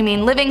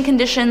inhumane living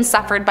conditions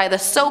suffered by the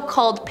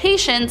so-called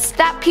patients,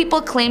 that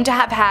people claim to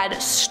have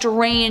had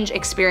strange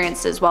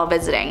experiences while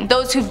visiting.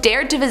 Those who've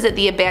dared to visit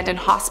the abandoned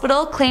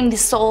hospital claim the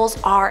souls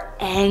are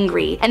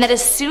angry, and that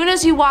as soon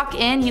as you walk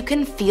in you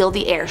can feel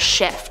the air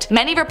shift.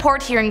 Many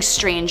report hearing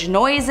strange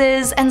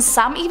noises, and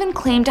some even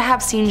claim to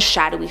have seen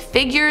shadowy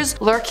figures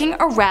lurking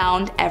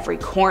around every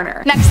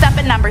corner. Next up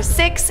at number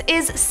 6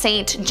 is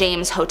St.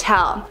 James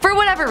Hotel. For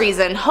whatever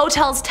reason,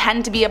 hotels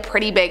tend to be a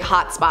pretty big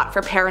hotspot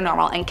for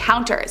paranormal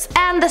encounters,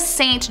 and the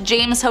St.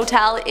 James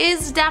Hotel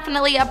is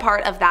definitely a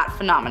part of that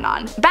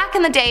phenomenon. Back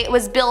in the day it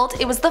was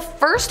the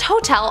first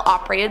hotel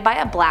operated by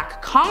a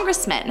black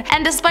congressman,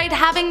 and despite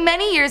having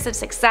many years of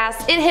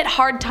success, it hit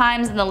hard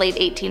times in the late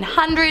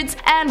 1800s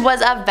and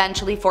was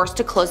eventually forced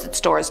to close its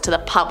doors to the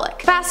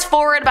public. Fast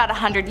forward about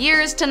 100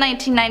 years to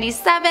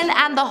 1997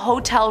 and the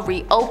hotel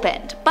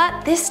reopened,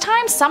 but this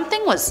time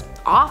something was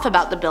off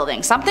about the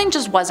building. Something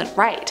just wasn't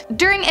right.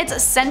 During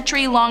its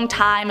century-long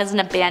time as an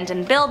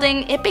abandoned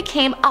building, it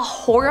became a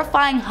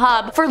horrifying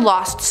hub for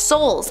lost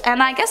souls,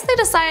 and I guess they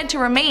decided to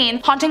remain,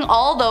 haunting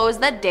all those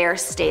that dare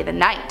stay the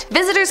night.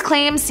 Visitors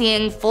claim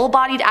seeing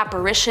full-bodied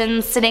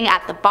apparitions sitting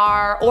at the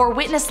bar, or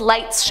witness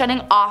lights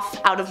shutting off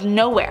out of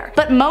nowhere.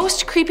 But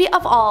most creepy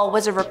of all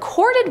was a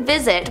recorded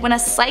visit when a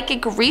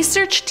psychic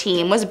research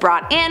team was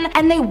brought in,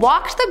 and they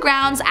walked the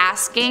grounds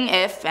asking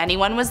if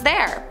anyone was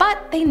there,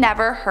 but they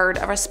never heard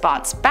a response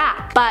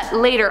back. But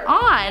later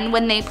on,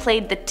 when they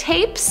played the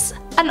tapes,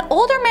 an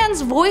older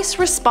man's voice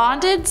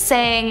responded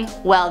saying,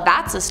 "Well,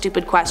 that's a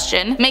stupid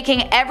question,"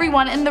 making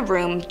everyone in the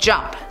room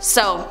jump.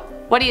 So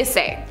What do you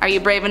say? Are you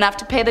brave enough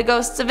to pay the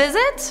ghosts a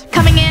visit?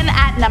 Coming in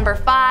at number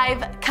 5,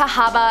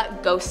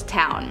 Cahaba Ghost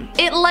Town.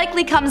 It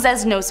likely comes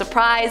as no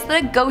surprise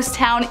that a ghost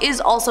town is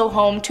also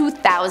home to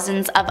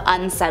thousands of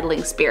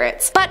unsettling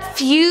spirits, but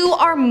few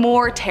are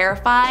more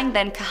terrifying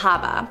than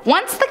Cahaba.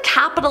 Once the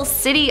capital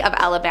city of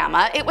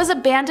Alabama, it was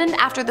abandoned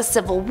after the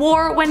Civil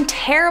War when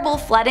terrible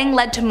flooding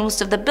led to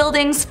most of the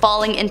buildings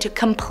falling into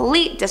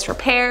complete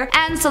disrepair,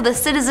 and so the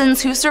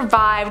citizens who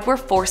survived were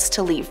forced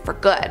to leave for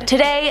good.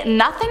 Today,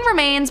 nothing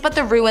remains but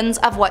the ruins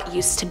of what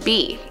used to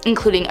be,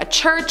 including a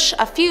church,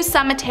 a few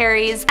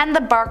cemeteries, and the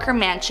Barker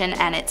Mansion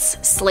and its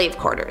slave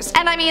quarters.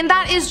 And I mean,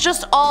 that is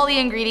just all the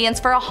ingredients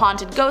for a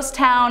haunted ghost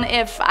town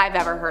if I've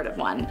ever heard of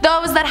one.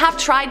 Those that have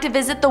tried to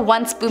visit the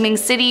once booming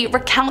city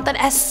recount that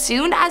as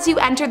soon as you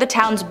enter the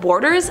town's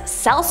borders,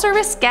 cell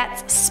service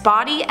gets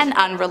spotty and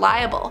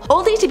unreliable,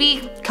 only to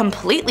be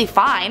completely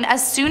fine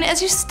as soon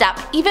as you step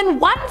even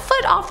 1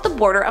 foot off the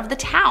border of the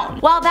town.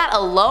 While that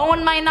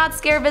alone might not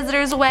scare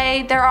visitors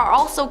away, there are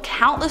also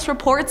countless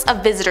reports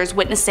of visitors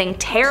witnessing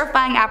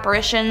terrifying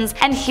apparitions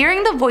and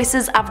hearing the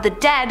voices of the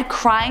dead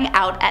crying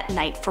out at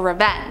night for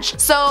revenge.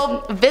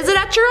 So visit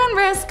at your own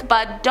risk,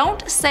 but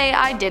don't say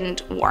I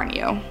didn't warn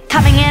you.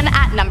 Coming in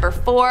at number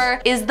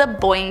 4 is the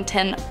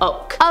Boynton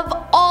Oak. Of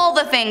all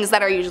the things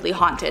that are usually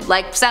haunted,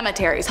 like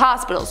cemeteries,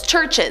 hospitals,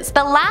 churches,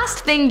 the last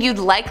thing you'd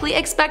likely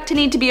expect to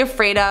need to be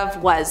afraid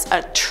of was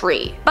a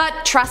tree.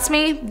 But trust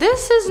me,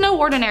 this is no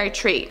ordinary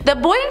tree. The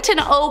Boynton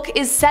Oak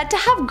is said to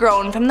have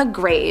grown from the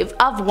grave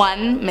of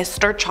one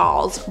Mr.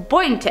 Charles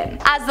Boynton.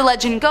 As the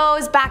legend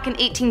goes, back in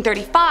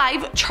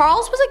 1835,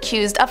 Charles was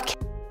accused of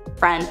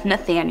friend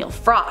Nathaniel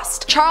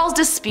Frost. Charles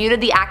disputed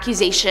the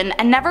accusation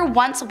and never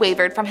once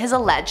wavered from his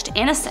alleged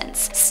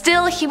innocence.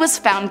 Still, he was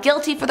found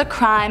guilty for the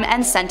crime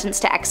and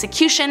sentenced to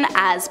execution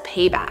as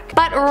payback.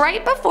 But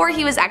right before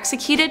he was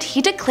executed, he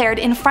declared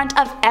in front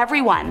of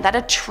everyone that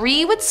a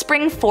tree would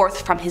spring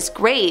forth from his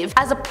grave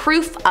as a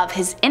proof of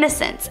his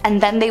innocence,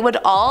 and then they would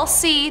all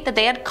see that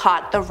they had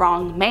caught the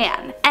wrong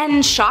man.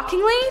 And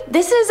shockingly,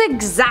 this is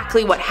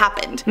exactly what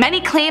happened.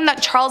 Many claim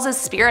that Charles's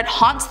spirit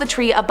haunts the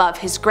tree above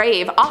his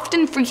grave,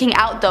 often freaking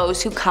out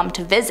those who come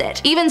to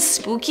visit. Even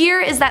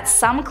spookier is that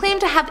some claim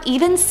to have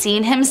even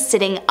seen him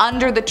sitting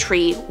under the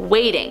tree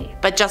waiting.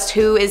 But just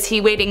who is he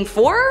waiting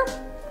for?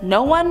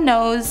 No one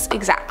knows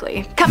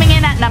exactly. Coming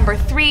in at number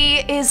 3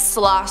 is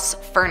Sloss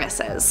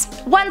Furnaces.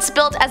 Once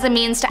built as a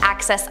means to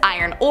access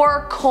iron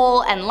ore,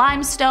 coal, and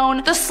limestone,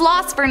 the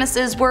Sloss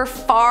Furnaces were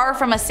far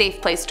from a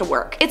safe place to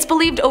work. It's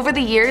believed over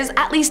the years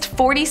at least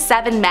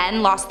 47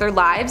 men lost their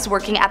lives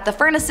working at the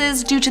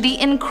furnaces due to the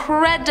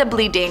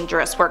incredibly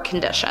dangerous work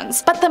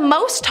conditions. But the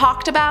most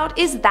talked about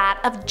is that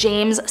of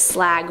James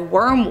Slag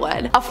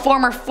Wormwood, a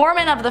former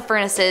foreman of the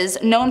furnaces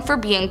known for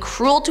being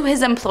cruel to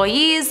his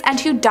employees and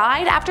who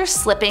died after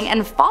slipping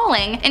and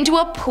falling into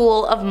a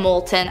pool of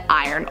molten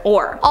iron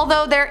ore.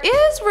 Although there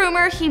is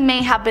rumor he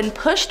may have been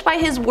pushed by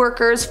his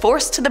workers,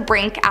 forced to the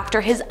brink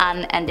after his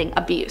unending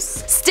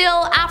abuse.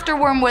 Still, after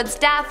Wormwood's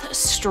death,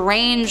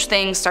 strange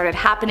things started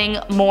happening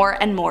more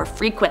and more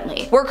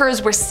frequently.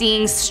 Workers were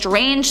seeing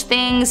strange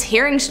things,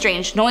 hearing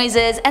strange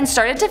noises, and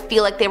started to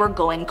feel like they were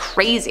going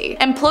crazy.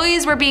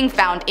 Employees were being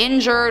found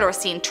injured or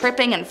seen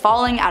tripping and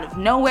falling out of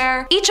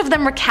nowhere. Each of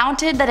them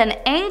recounted that an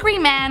angry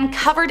man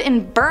covered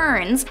in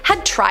burns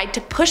had tried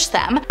to push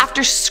them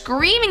after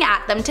screaming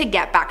at them to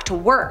get back to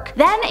work.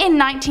 Then in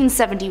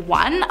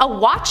 1971, a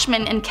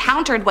watchman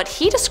encountered what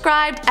he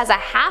described as a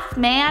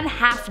half-man,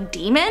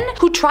 half-demon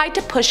who tried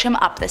to push him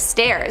up the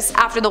stairs.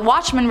 After the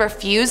watchman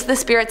refused the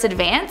spirit's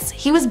advance,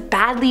 he was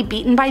badly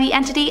beaten by the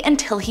entity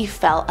until he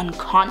fell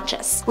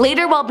unconscious.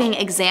 Later, while being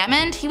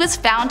examined, he was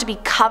found to be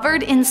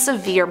covered in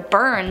severe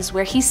burns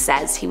where he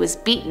says he was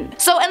beaten.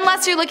 So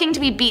unless you're looking to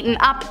be beaten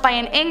up by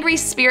an angry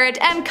spirit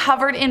and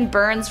covered in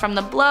burns from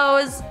the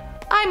blows,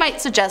 I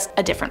might suggest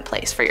a different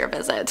place for your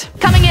visit.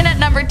 Coming in at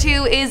number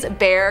 2 is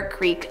Bear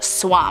Creek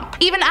Swamp.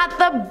 Even at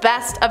the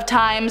best of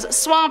times,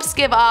 swamps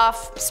give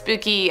off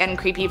spooky and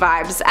creepy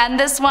vibes, and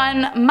this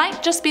one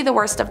might just be the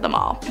worst of them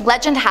all.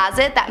 Legend has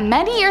it that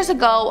many years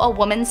ago, a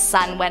woman's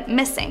son went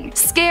missing.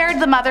 Scared,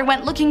 the mother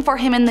went looking for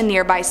him in the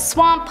nearby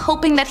swamp,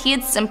 hoping that he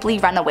had simply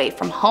run away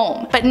from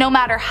home. But no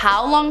matter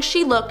how long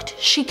she looked,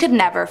 she could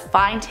never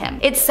find him.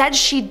 It said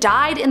she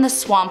died in the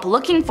swamp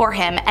looking for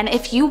him, and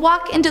if you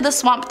walk into the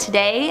swamp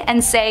today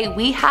and say,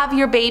 "We have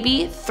your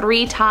baby"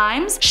 3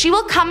 times, she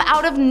will come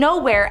out of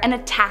nowhere and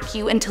attack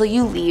you until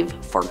you leave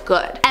for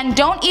good. And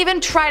don't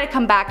even try to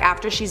come back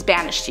after she's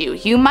banished you.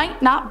 You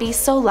might not be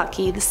so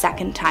lucky the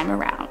second time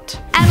around.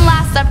 And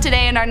last up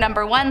today in our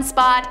number 1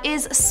 spot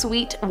is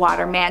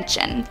Sweetwater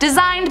Mansion.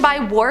 Designed by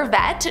war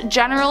vet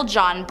General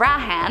John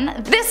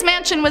Brahan, this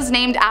mansion was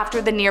named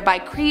after the nearby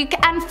creek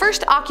and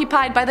first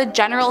occupied by the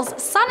general's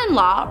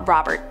son-in-law,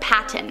 Robert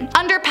Patton.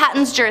 Under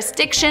Patton's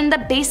jurisdiction, the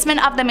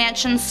basement of the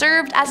mansion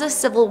served as a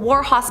Civil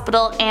War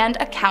hospital and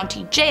a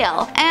county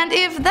jail. And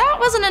if that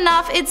wasn't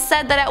enough, it's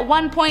said that at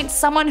one point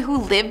someone who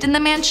lived in the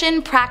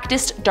mansion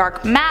practiced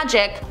dark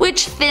magic,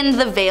 which thinned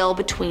the veil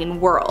between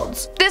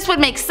worlds. This would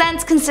make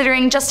sense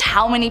considering just how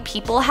how many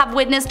people have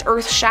witnessed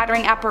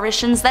earth-shattering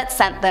apparitions that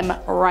sent them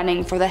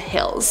running for the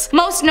hills.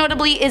 Most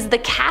notably is the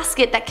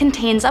casket that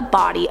contains a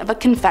body of a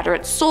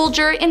Confederate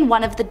soldier in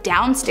one of the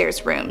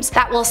downstairs rooms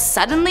that will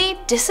suddenly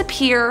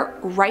disappear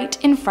right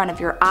in front of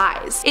your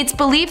eyes. It's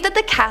believed that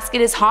the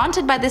casket is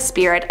haunted by the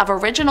spirit of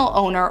original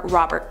owner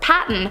Robert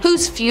Patton,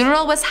 whose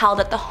funeral was held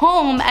at the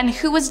home and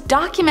who was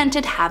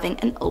documented having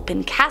an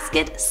open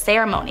casket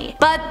ceremony.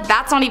 But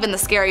that's not even the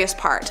scariest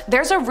part.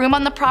 There's a room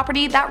on the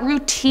property that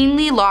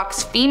routinely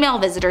locks female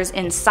visitors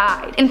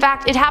inside. In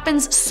fact, it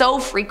happens so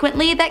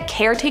frequently that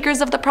caretakers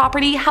of the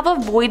property have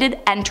avoided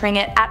entering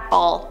it at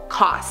all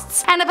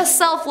costs. And if a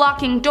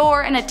self-locking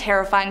door and a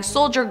terrifying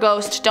soldier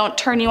ghost don't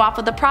turn you off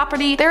of the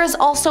property, there is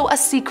also a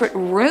secret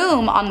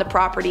room on the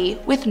property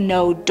with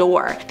no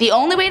door. The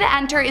only way to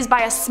enter is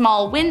by a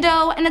small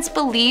window, and it's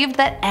believed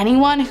that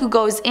anyone who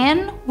goes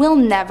in will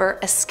never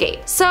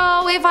escape.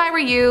 So if I were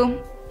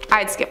you,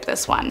 I'd skip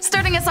this one.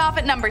 Starting us off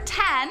at number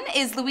 10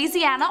 is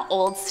Louisiana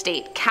Old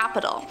State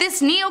Capitol.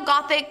 This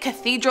neo-Gothic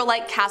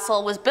cathedral-like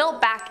castle was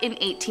built back in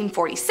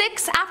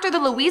 1846 after the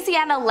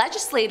Louisiana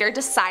legislature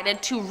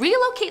decided to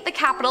relocate the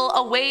capital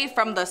away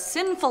from the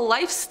sinful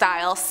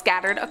lifestyle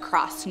scattered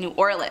across New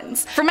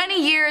Orleans. For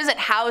many years it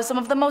housed some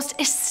of the most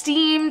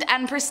esteemed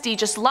and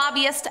prestigious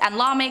lobbyists and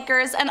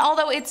lawmakers, and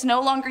although it's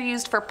no longer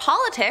used for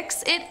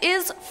politics, it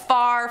is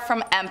far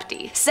from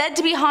empty. Said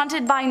to be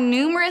haunted by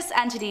numerous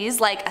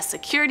entities like a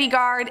security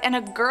guard and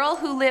a girl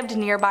who lived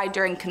nearby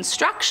during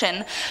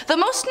construction, the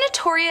most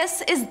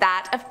notorious is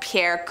that of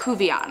Pierre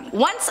Cuvion.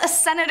 Once a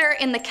senator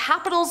in the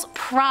Capitol's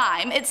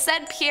prime, it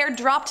said Pierre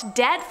dropped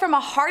dead from a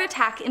heart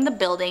attack in the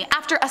building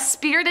after a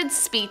spirited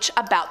speech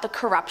about the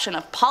corruption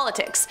of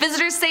politics.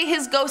 Visitors say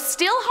his ghost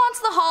still haunts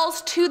the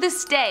halls to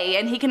this day,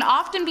 and he can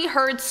often be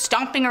heard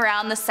stomping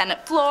around the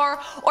Senate floor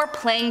or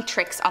playing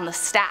tricks on the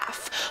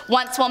staff.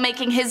 Once while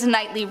making his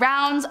nightly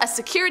rounds, a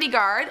security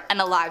guard, an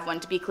alive one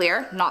to be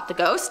clear, not the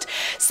ghost,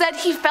 said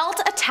he felt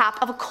a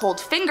tap of a cold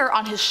finger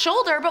on his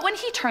shoulder, but when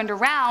he turned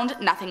around,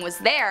 nothing was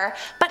there,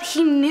 but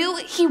he knew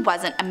he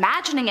wasn't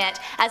imagining it,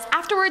 as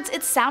afterwards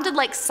it sounded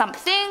like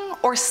something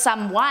or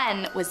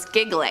someone was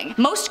giggling.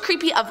 Most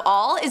creepy of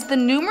all is the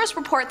numerous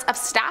reports of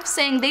staff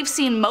saying they've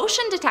seen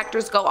motion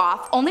detectors go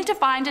off only to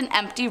find an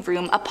empty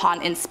room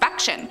upon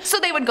inspection.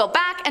 So they would go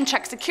back and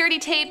check security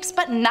tapes,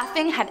 but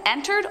nothing had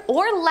entered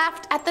or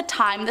left at the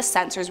time the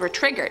sensors were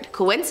triggered.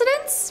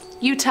 Coincidence?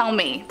 You tell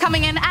me.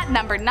 Coming in at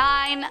number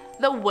 9,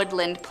 the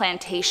Woodland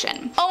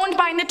Plantation. Owned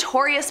by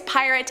notorious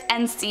pirate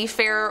and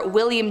seafarer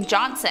William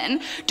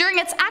Johnson, during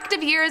its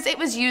active years it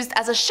was used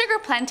as a sugar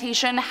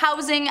plantation,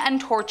 housing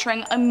and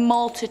torturing a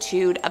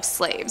multitude of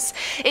slaves.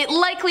 It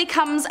likely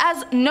comes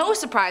as no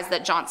surprise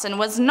that Johnson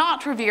was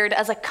not revered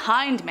as a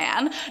kind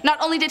man.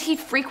 Not only did he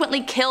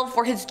frequently kill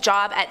for his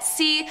job at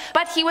sea,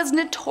 but he was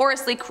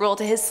notoriously cruel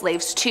to his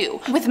slaves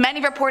too, with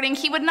many reporting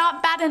he would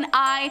not bat an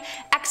eye,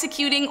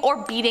 executing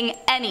or beating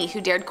any who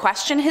dared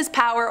question his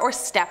power or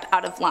step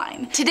out of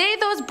line. Today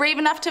those brave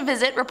enough to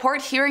visit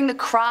report hearing the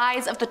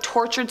cries of the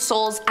tortured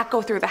souls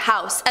echo through the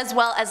house, as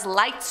well as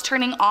lights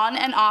turning on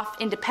and off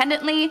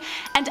independently,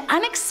 and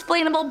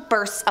unexplainable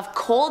bursts of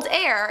cold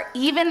air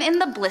even in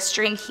the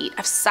blistering heat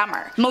of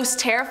summer. Most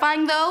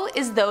terrifying though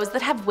is those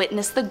that have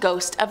witnessed the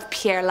ghost of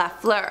Pierre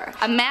Lafleur,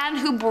 a man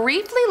who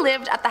briefly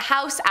lived at the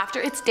house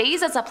after its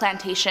days as a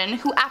plantation,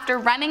 who after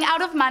running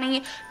out of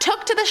money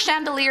took to the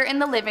chandelier in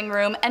the living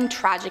room and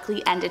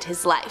tragically ended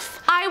his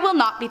life. I will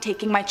not be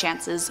taking my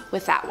chances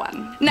with that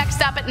one.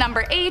 Next up at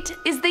number 8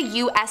 is the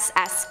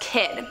USS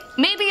Kid.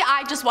 Maybe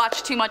I just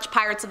watched too much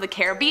Pirates of the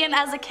Caribbean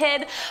as a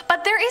kid,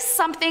 but there is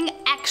something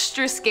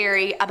extra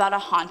scary about a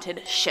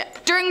haunted ship.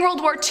 During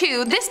World War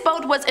II, this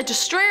boat was a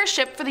destroyer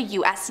ship for the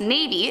US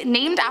Navy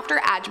named after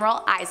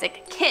Admiral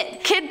Isaac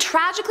Kidd. Kidd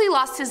tragically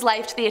lost his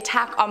life to the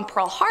attack on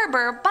Pearl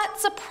Harbor, but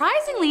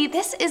surprisingly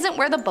this isn't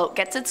where the boat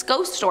gets its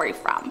ghost story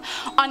from.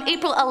 On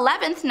April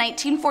 11th,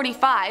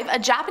 1945, a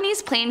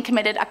Japanese plane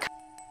committed a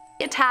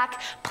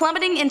attack,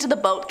 plummeting into the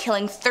boat,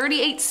 killing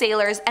 38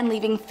 sailors and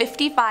leaving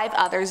 55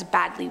 others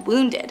badly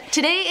wounded.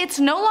 Today it's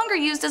no longer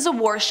used as a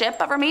warship,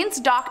 but remains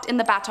docked in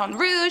the Baton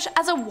Rouge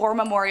as a war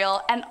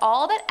memorial, and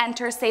all that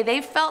enter say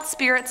they've felt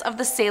spirits of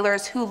the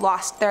sailors who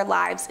lost their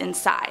lives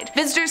inside.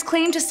 Visitors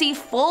claim to see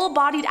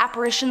full-bodied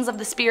apparitions of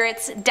the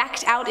spirits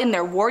decked out in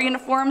their war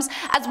uniforms,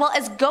 as well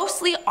as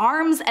ghostly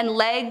arms and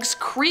legs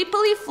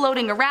creepily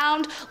floating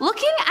around,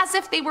 looking as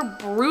if they were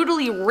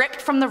brutally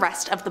ripped from the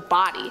rest of the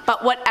body.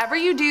 But whatever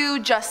you do,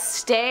 just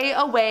stay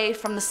away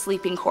from the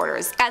sleeping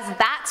quarters, as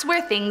that's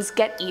where things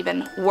get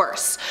even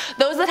worse.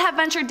 Those that have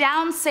ventured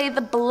down say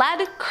the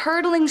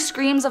blood-curdling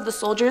screams of the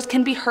soldiers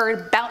can be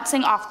heard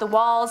bouncing off the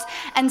walls,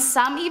 and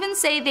some even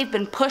say they've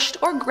been pushed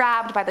or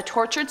grabbed by the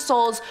tortured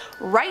souls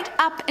right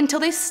up until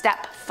they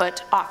step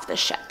foot off the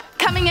ship.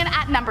 Coming in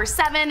at number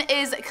 7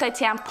 is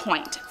Chrétien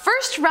Point.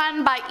 First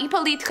run by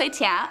Hippolyte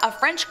Chrétien, a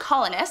French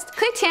colonist,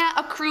 Chrétien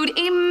accrued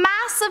a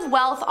massive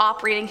wealth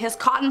operating his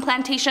cotton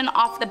plantation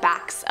off the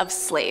backs of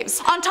slaves.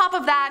 slaves. On top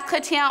of that,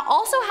 Chrétien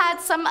also had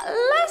some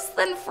less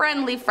than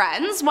friendly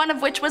friends, one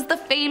of which was the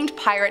famed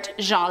pirate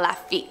Jean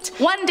Lafitte.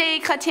 One day,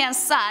 Chrétien's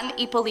son,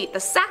 Hippolyte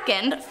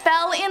II,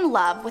 fell in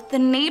love with the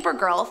neighbor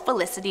girl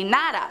Felicity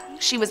Nada.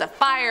 She was a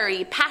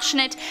fiery,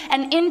 passionate,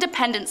 and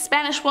independent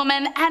Spanish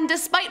woman, and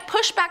despite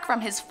pushback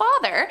from his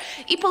father,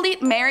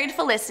 Hippolyte married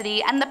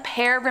Felicity and the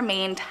pair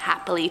remained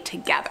happily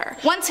together.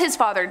 Once his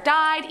father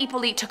died,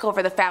 Hippolyte took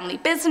over the family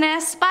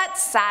business, but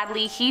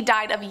sadly he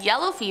died of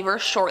yellow fever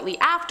shortly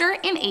after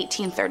in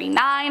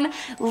 1839,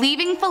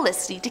 leaving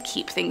Felicity to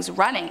keep things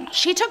running.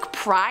 She took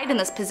pride in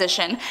this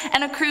position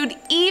and accrued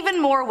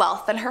even more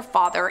wealth than her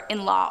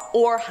father-in-law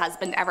or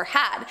husband ever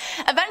had,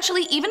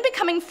 eventually even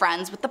becoming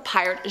friends with the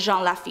pirate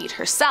Jean Lafitte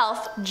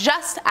herself,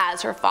 just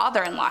as her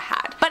father-in-law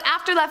had. But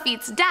after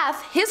Lafitte's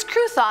death, his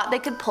crew thought they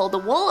could pull the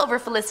wool over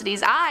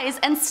Felicity's eyes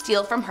and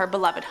steal from her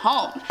beloved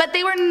home. But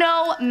they were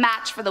no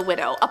match for the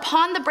widow.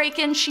 Upon the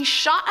break-in, she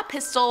shot a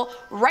pistol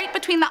right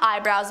between the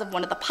eyebrows of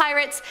one of the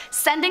pirates,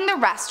 sending the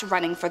rest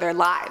running for their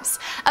lives.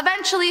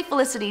 Eventually,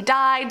 Felicity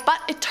died, but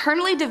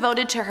eternally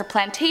devoted to her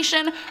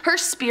plantation, her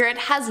spirit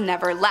has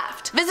never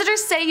left.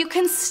 Visitors say you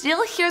can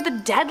still hear the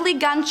deadly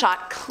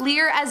gunshot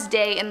clear as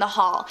day in the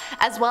hall,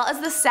 as well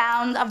as the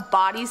sound of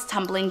bodies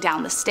tumbling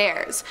down the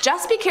stairs.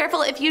 Just be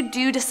careful if you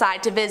do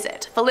decide to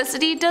visit.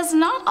 Felicity does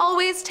not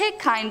always take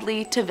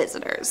kindly to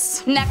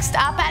visitors. Next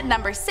up at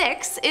number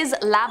 6 is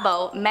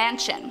Labo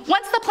Mansion.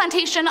 Once the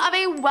plantation of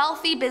a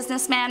wealthy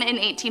businessman in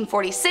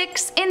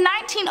 1846, in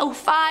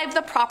 1905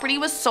 the property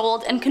was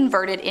sold and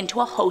converted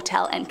into a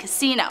hotel and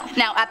casino.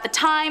 Now at the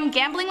time,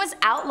 gambling was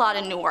outlawed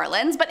in New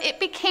Orleans, but it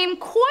became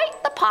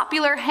quite the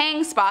popular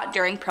hang spot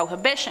during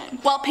Prohibition.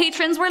 While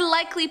patrons were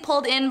likely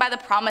pulled in by the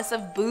promise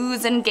of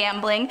booze and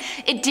gambling,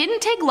 it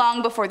didn't take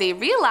long before they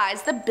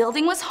realized the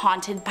building was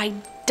haunted by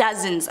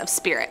dozens of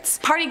spirits.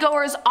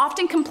 Partygoers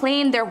often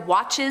complained their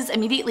watches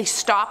immediately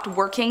stopped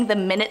working the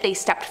minute they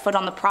stepped foot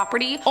on the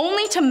property,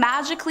 only to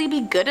magically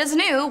be good as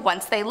new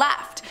once they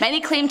left. Many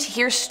claimed to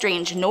hear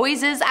strange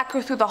noises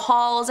echo through the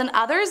halls, and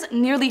others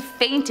nearly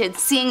fainted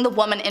seeing the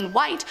woman in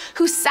white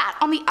who sat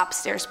on the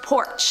upstairs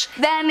porch.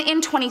 Then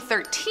in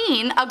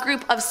 2013, a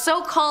group of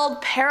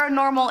so-called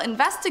paranormal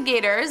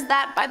investigators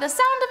that by the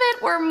sound of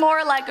it were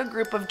more like a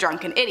group of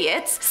drunken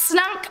idiots,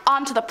 snuck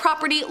onto the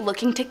property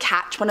looking to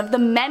catch one of the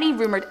many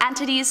rumored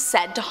entities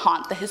said to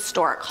haunt the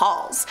historic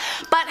halls.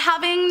 But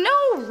having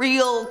no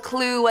real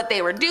clue what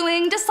they were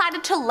doing,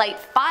 decided to light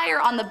fire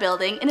on the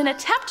building in an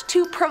attempt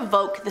to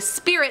provoke the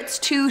spirits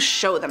to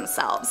show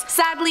themselves.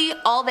 Sadly,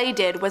 all they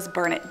did was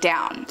burn it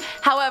down.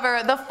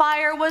 However, the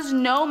fire was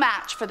no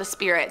match for the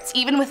spirits.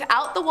 Even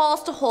without the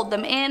walls to hold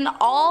them in,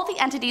 all the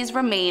entities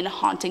remain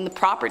haunting the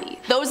property.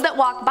 Those that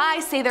walk by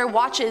say their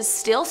watches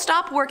still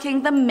stop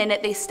working the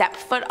minute they step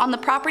foot on the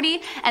property,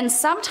 and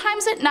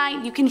sometimes at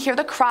night you can hear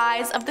the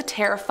cries of the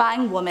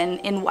terrifying woman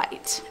in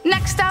white.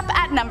 Next up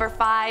at number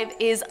 5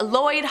 is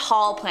Lloyd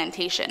Hall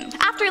Plantation.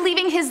 After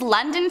leaving his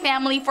London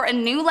family for a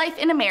new life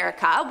in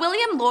America,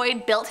 William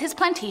Lloyd built his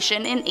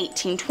plantation in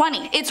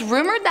 1820. It's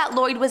rumored that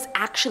Lloyd was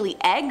actually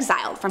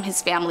exiled from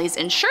his family's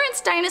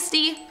insurance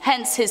dynasty,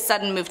 hence his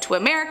sudden move to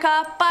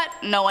America, but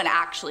no one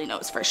actually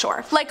knows for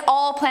sure. Like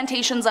all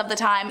plantations of the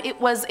time, it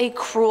was a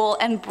cruel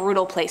and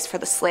brutal place for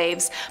the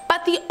slaves,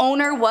 but the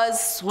owner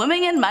was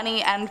swimming in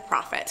money and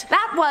profit.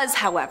 That was,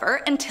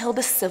 however, until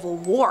the Civil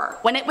War,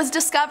 when it was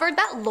discovered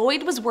that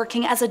Lloyd was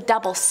working as a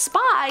double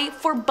spy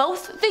for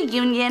both the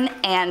Union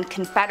and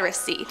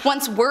Confederacy.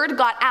 Once word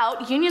got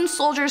out, Union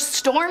soldiers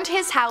stormed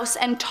his house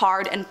and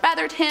tarred and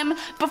feathered him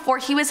before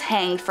he was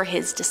hanged for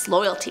his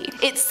disloyalty.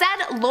 It's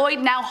said Lloyd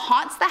now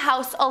haunts the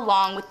house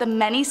along with the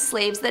many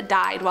slaves that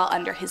died while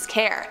under his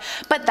care.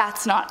 But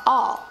that's not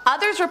all.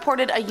 Others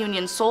reported a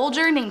Union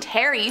soldier named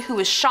Harry who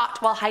was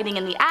shot while hiding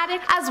in the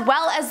attic, as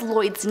well as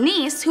Lloyd's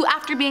niece who,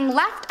 after being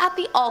left at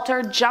the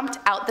altar, jumped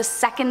out the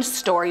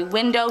second-story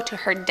window to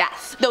her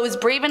death. Those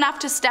brave enough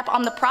to step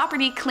on the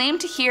property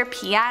claimed to hear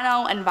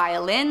piano and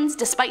violins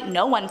despite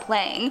no one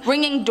playing,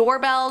 ringing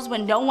doorbells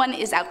when no one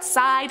is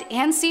outside,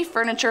 and see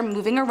furniture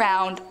moving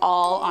around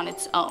all on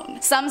its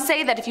own. Some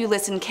say that if you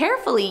listen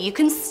carefully, you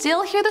can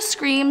still hear the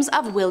screams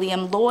of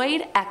William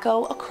Lloyd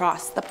echo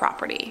across the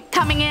property.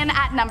 Coming in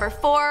at number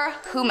 4,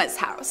 Huma's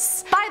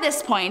House. By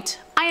this point,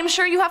 I am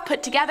sure you have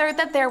put together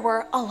that there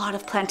were a lot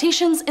of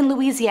plantations in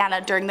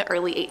Louisiana during the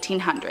early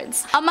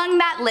 1800s. Among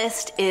that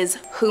list is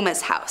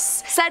Huma's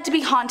House. Said to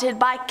be haunted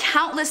by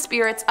countless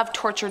spirits of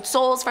tortured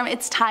souls from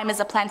its time as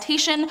a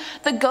plantation,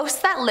 the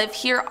ghosts that live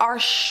here are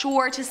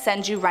sure to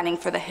send you running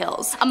for the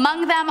hills.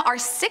 Among them are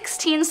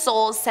 16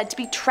 souls said to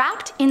be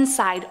trapped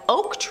inside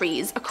oak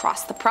trees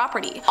across the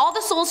property. All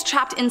the souls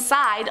trapped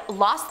inside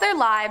lost their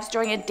lives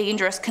during a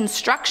dangerous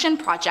construction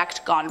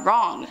project gone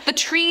wrong. The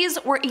trees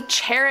were a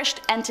cherished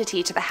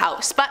entity to into the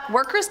house, but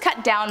workers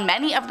cut down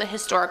many of the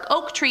historic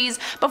oak trees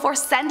before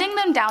sending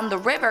them down the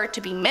river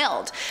to be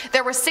milled.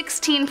 There were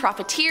 16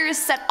 profiteers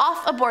set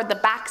off aboard the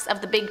backs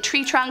of the big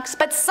tree trunks,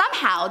 but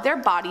somehow their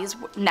bodies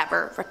were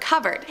never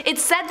recovered.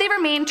 It's said they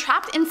remained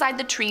trapped inside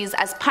the trees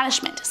as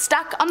punishment,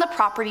 stuck on the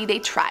property they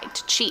tried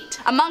to cheat.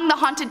 Among the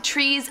haunted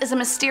trees is a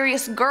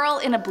mysterious girl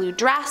in a blue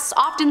dress,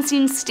 often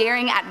seen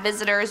staring at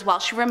visitors while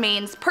she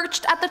remains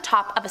perched at the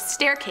top of a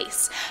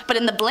staircase, but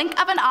in the blink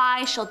of an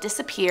eye she'll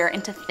disappear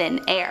into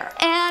thin air.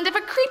 And if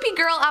a creepy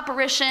girl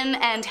apparition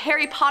and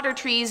Harry Potter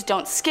trees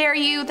don't scare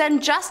you, then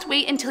just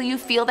wait until you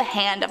feel the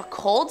hand of a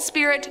cold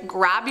spirit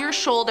grab your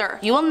shoulder.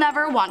 You will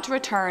never want to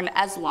return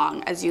as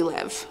long as you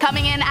live.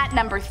 Coming in at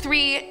number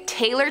 3,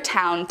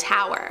 Taylortown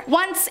Tower.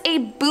 Once a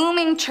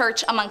booming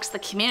church amongst the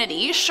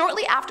community,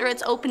 shortly after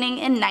its opening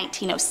in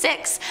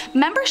 1906,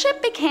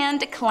 membership began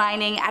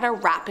declining at a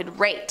rapid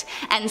rate,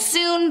 and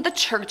soon the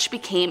church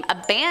became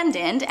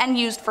abandoned and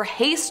used for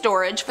hay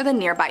storage for the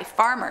nearby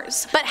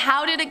farmers. But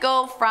how did it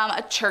go from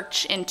a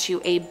church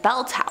into a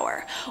bell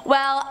tower?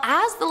 Well,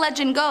 as the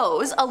legend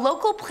goes, a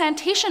local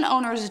plantation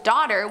owner's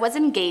daughter was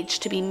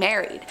engaged to be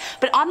married,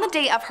 but on the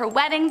day of her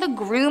wedding the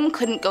groom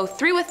couldn't go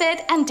through with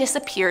it and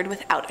disappeared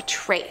without a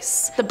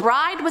trace. The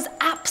bride was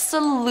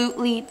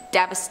absolutely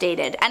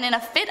devastated, and in a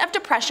fit of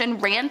depression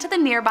ran to the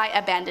nearby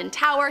abandoned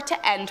tower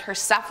to end her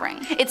suffering.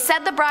 It's said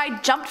the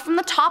bride jumped from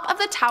the top of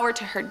the tower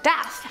to her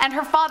death, and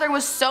her father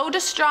was so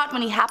distraught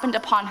when he happened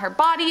upon her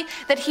body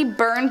that he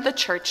burned the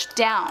church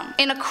down.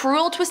 In a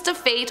cruel twist of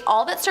fate,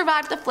 all that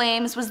survived the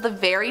flames was the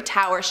very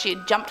tower she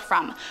had jumped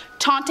from,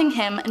 taunting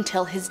him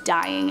until his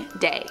dying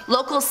day.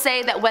 Locals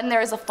say that when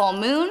there is a full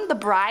moon, the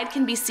bride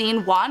can be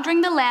seen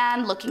wandering the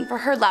land looking for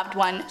her loved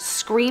one,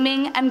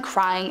 screaming and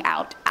crying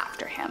out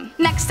after him.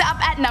 Next up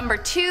at number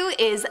 2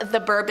 is the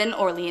Bourbon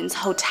Orleans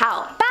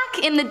Hotel.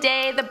 Back in the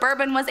day, the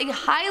Bourbon was a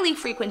highly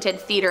frequented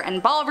theater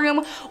and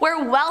ballroom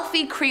where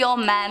wealthy Creole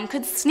men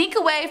could sneak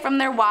away from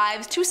their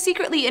wives to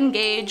secretly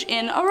engage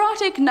in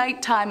erotic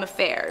nighttime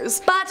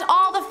affairs. But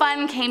all the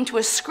fun came to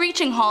a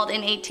screeching halt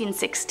in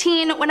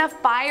 1816 when a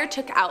fire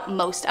took out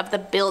most of the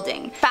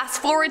building.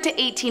 Fast forward to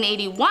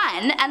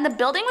 1881 and the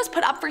building was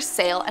put up for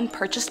sale and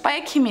purchased by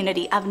a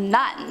community of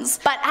nuns.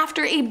 But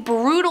after a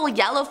brutal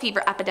yellow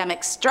fever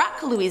epidemic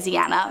struck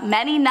Louisiana,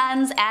 many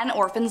nuns and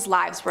orphans'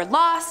 lives were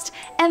lost,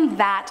 and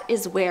that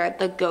is where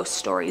the ghost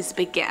stories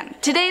begin.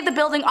 Today the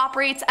building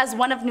operates as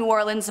one of New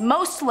Orleans'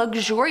 most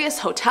luxurious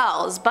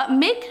hotels, but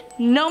make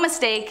no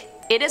mistake,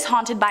 it is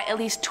haunted by at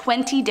least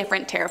 20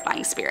 different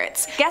terrifying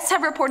spirits. Guests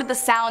have reported the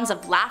sounds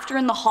of laughter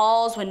in the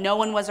halls when no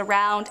one was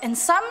around, and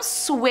some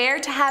swear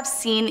to have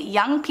seen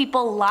young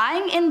people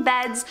lying in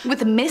beds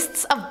with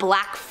mists of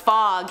black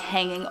fog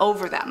hanging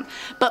over them.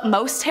 But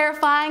most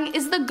terrifying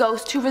is the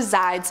ghost who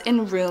resides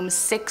in room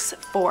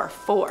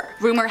 644.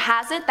 Rumor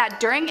has it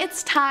that during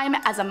its time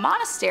as a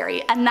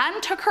monastery, a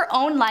nun took her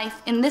own life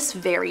in this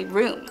very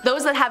room.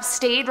 Those that have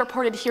stayed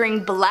reported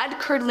hearing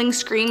blood-curdling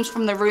screams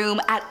from the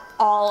room at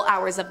all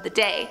hours of the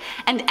day,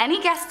 and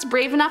any guests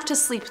brave enough to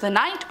sleep the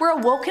night were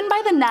awoken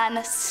by the nun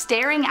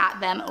staring at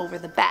them over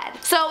the bed.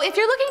 So if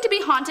you're looking to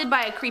be haunted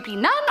by a creepy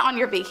nun on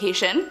your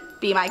vacation,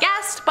 be my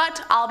guest,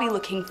 but I'll be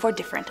looking for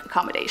different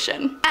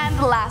accommodation. And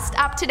last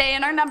up today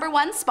in our number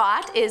 1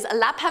 spot is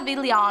La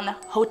Pavilion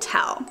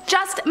Hotel.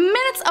 Just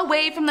minutes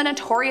away from the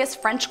notorious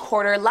French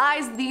Quarter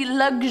lies the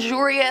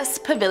luxurious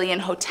Pavilion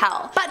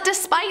Hotel. But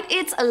despite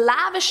its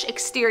lavish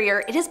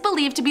exterior, it is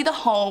believed to be the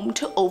home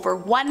to over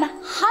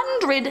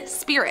 100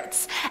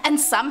 spirits, and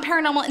some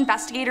paranormal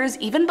investigators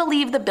even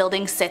believe the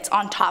building sits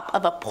on top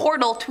of a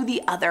portal to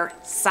the other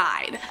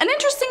side. An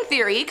interesting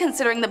theory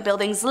considering the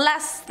building's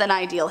less than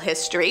ideal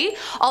history.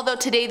 Although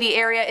today the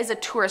area is a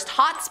tourist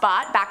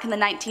hotspot, back in the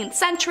 19th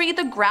century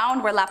the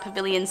ground where La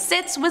Pavilion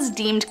sits was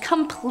deemed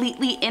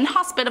completely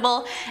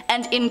inhospitable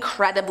and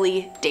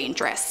incredibly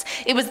dangerous.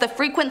 It was the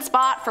frequent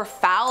spot for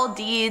foul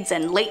deeds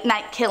and late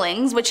night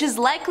killings, which is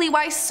likely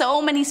why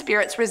so many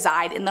spirits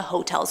reside in the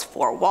hotel's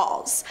 4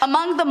 walls.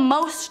 Among the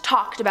most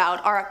talked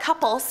about are a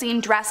couple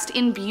seen dressed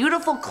in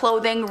beautiful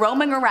clothing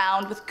roaming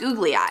around with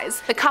googly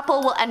eyes. The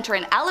couple will enter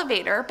an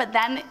elevator, but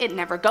then it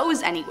never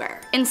goes anywhere.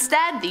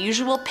 Instead, the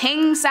usual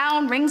ping sound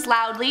rings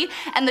loudly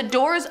and the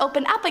doors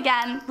open up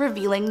again,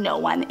 revealing no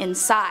one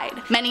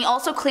inside. Many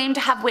also claim to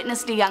have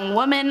witnessed a young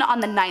woman on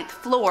the 9th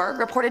floor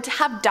reported to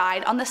have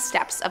died on the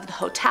steps of the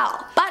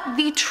hotel. But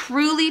the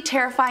truly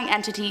terrifying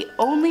entity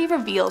only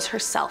reveals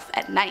herself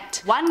at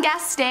night. One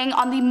guest staying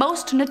on the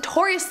most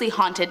notoriously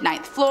haunted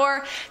 9th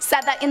floor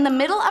said that in the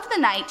middle of the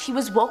night he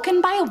was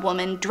woken by a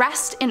woman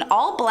dressed in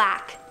all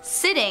black,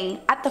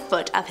 sitting at the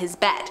foot of his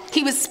bed.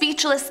 He was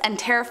speechless and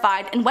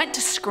terrified and went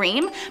to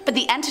scream, but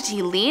the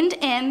entity leaned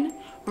in,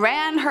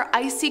 ran her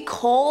icy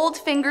cold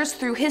fingers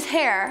through his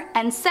hair,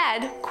 and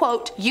said,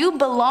 quote, "You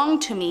belong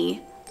to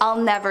me,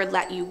 I'll never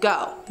let you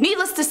go."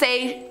 Needless to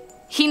say,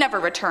 he never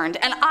returned,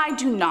 and I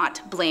do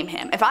not blame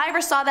him. If I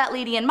ever saw that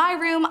lady in my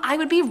room, I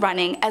would be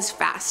running as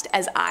fast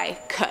as I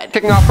could.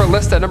 Kicking off our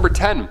list at number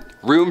 10.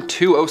 room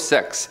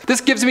 206.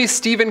 This gives me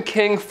Stephen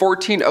King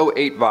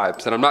 1408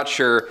 vibes, and I'm not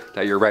sure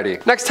that you're ready.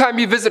 Next time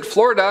you visit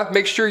Florida,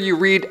 make sure you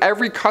read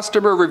every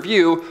customer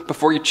review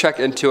before you check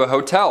into a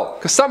hotel,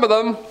 because some of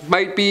them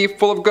might be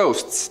full of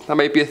ghosts. That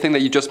might be a thing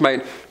that you just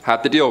might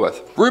have to deal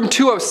with. Room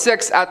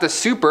 206 at the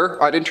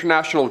Super on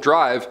International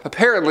Drive.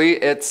 Apparently,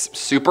 it's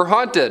super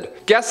haunted.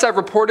 Guests have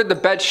reported the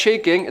bed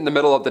shaking in the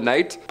middle of the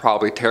night,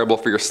 probably terrible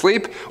for your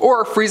sleep,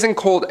 or freezing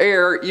cold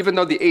air even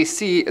though the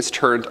AC is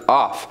turned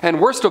off. And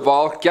worst of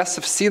all, guests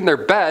have seen their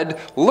bed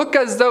look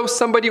as though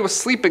somebody was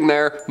sleeping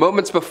there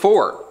moments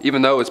before,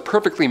 even though it was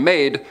perfectly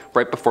made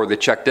right before they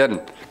checked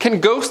in.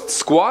 Can ghosts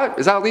squat?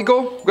 Is that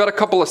legal? We've got a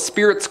couple of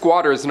spirit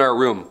squatters in our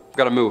room.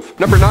 Gotta move.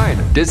 Number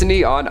 9,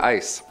 Disney on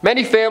Ice.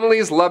 Many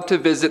families love to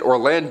visit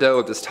Orlando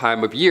at this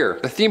time of year.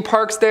 The theme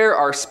parks there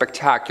are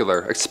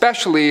spectacular,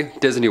 especially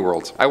Disney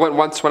World. I went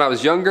once when I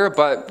was younger,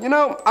 but you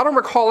know, I don't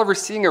recall ever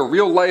seeing a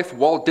real life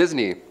Walt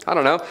Disney. I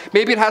don't know,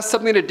 maybe it has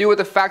something to do with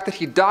the fact that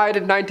he died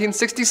in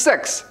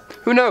 1966.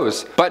 Who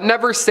knows? But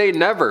never say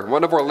never.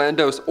 One of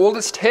Orlando's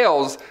oldest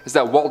tales is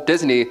that Walt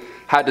Disney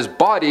had his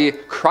body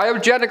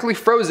cryogenically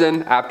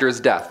frozen after his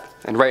death.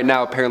 And right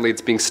now, apparently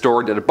it's being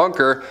stored in a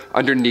bunker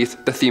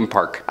underneath the theme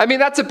park. I mean,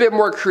 that's a bit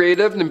more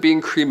creative than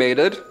being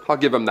cremated. I'll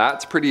give him that.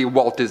 It's pretty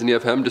Walt Disney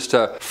of him just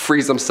to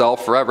freeze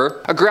himself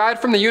forever. A grad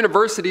from the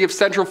University of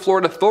Central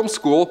Florida Film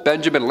School,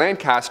 Benjamin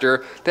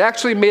Lancaster, they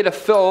actually made a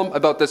film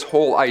about this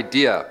whole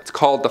idea. It's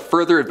called The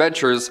Further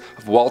Adventures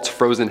of Walt's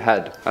Frozen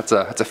Head. That's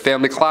a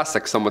family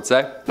classic, some would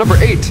say. Number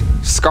 8,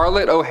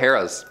 Scarlett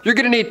O'Hara's. You're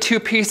gonna need 2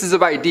 pieces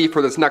of ID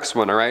for this next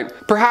one, alright?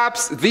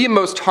 Perhaps the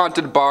most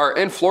haunted bar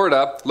in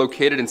Florida,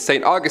 located in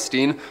St.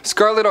 Augustine,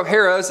 Scarlett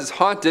O'Hara's is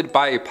haunted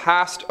by a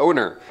past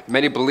owner.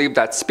 Many believe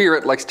that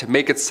spirit likes to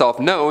make itself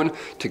known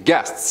to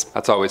guests.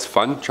 That's always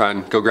fun. Try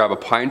and go grab a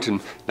pint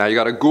and now you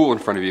got a ghoul in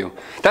front of you.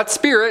 That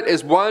spirit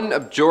is one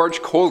of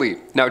George Coley.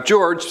 Now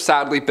George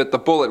sadly bit the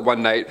bullet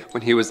one night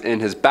when he was in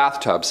his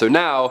bathtub, so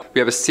now we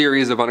have a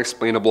series of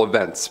unexplainable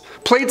events.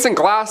 Plates and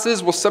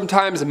glasses will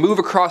sometimes move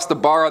across the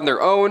bar on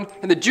their own,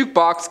 and the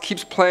jukebox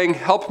keeps playing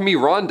Help Me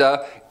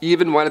Rhonda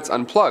even when it's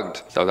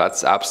unplugged. So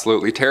that's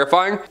absolutely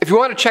terrifying. If you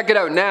want to check it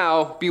out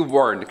now, be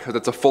warned, because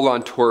it's a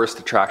full-on tourist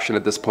attraction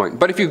at this point.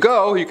 But if you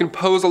go, you can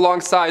pose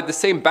alongside the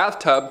same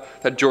bathtub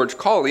that George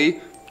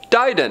Coley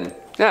died in.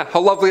 Yeah,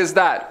 how lovely is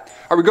that?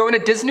 Are we going to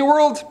Disney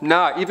World?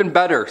 Nah, even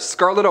better,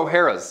 Scarlett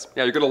O'Hara's.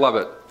 Yeah, you're gonna love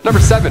it. Number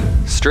 7,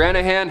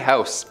 Stranahan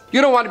House.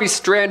 You don't want to be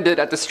stranded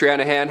at the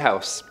Stranahan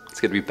House. It's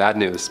gonna be bad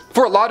news.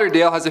 Fort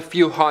Lauderdale has a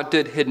few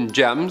haunted hidden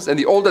gems, and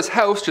the oldest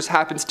house just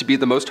happens to be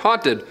the most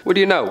haunted. What do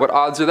you know? What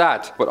odds are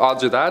that? What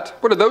odds are that?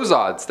 What are those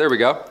odds? There we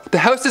go. The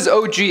house's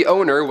OG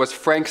owner was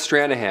Frank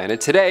Stranahan, and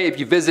today, if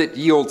you visit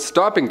ye old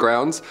stomping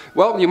grounds,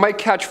 well, you might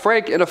catch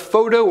Frank in a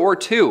photo or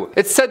two.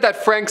 It's said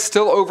that Frank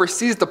still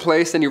oversees the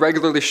place and he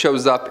regularly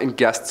shows up in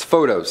guests'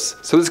 photos.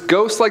 So this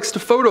ghost likes to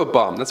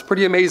photobomb. That's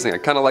pretty amazing. I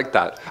kind of like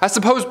that. I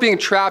suppose being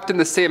trapped in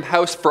the same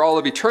house for all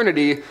of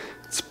eternity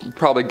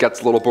probably gets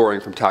a little boring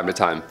from time to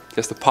time.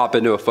 Just to pop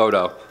into a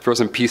photo, throw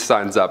some peace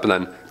signs up, and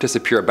then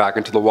disappear back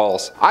into the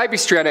walls. Ivy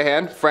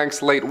Stranahan,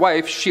 Frank's late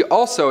wife, she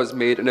also has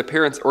made an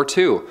appearance or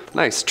two.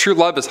 Nice, true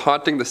love is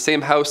haunting the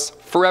same house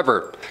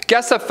forever.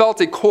 Guests have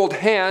felt a cold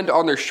hand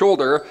on their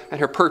shoulder,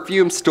 and her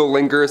perfume still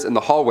lingers in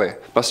the hallway.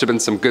 Must have been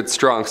some good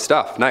strong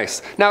stuff,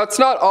 nice. Now it's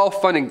not all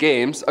fun and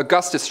games.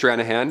 Augustus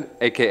Stranahan,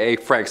 aka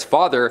Frank's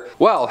father,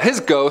 well, his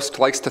ghost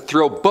likes to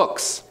throw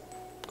books.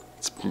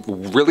 It's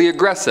really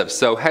aggressive,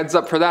 so heads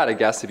up for that, I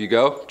guess, if you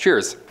go.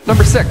 Cheers.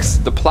 Number 6,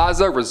 the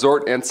Plaza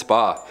Resort and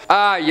Spa.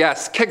 Ah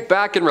yes, kick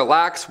back and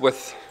relax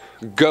with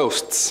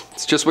ghosts.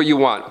 It's just what you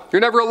want.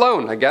 You're never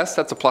alone, I guess,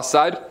 that's a plus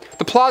side.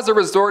 The Plaza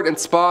Resort and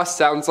Spa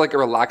sounds like a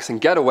relaxing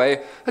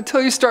getaway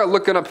until you start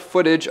looking up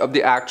footage of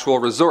the actual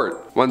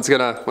resort. One's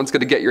gonna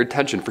get your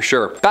attention for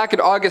sure. Back in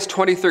August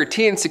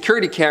 2013,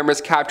 security cameras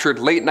captured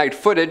late night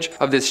footage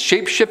of this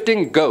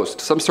shape-shifting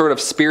ghost, some sort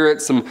of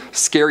spirit, some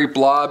scary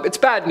blob. It's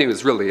bad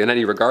news, really, in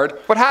any regard.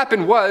 What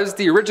happened was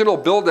the original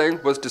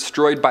building was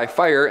destroyed by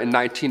fire in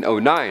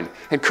 1909,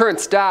 and current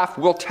staff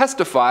will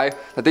testify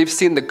that they've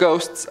seen the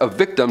ghosts of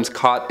victims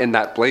caught in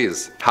that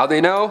blaze. How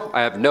they know?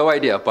 I have no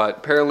idea, but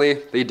apparently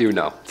they do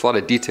know. It's a lot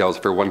of details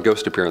for one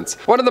ghost appearance.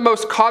 One of the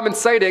most common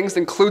sightings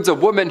includes a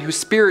woman whose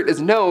spirit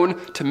is known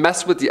to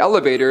mess with the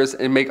elevators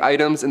and make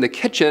items in the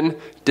kitchen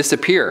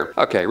disappear.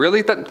 Okay,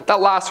 really? That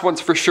last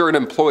one's for sure an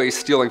employee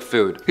stealing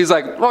food. He's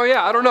like, oh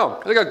yeah, I don't know.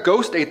 I think a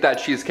ghost ate that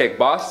cheesecake,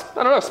 boss.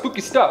 I don't know,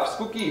 spooky stuff,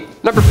 spooky.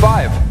 Number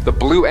 5, the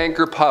Blue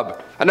Anchor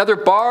Pub. Another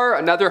bar,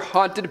 another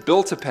haunted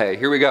bill to pay.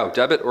 Here we go,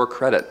 debit or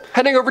credit.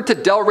 Heading over to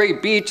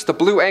Delray Beach, the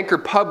Blue Anchor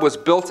Pub was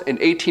built in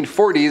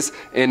 1840s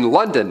in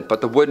London,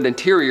 but the wooden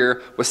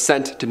interior was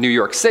sent to New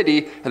York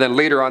City and then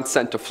later on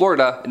sent to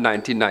Florida in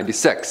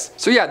 1996.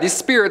 So yeah, these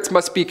spirits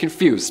must be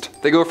confused.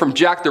 They go from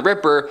Jack the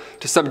Ripper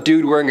to some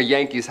dude wearing a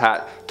Yankees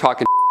hat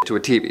talking to a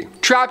TV.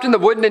 Trapped in the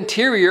wooden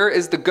interior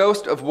is the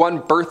ghost of one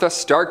Bertha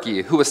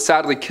Starkey, who was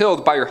sadly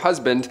killed by her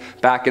husband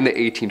back in the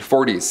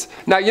 1840s.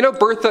 Now, you know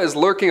Bertha is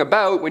lurking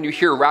about when you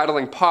hear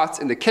rattling pots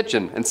in the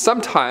kitchen, and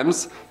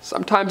sometimes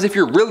if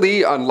you're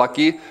really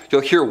unlucky,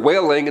 you'll hear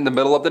wailing in the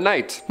middle of the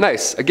night.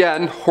 Nice.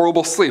 Again,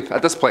 horrible sleep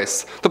at this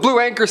place. The Blue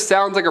Anchor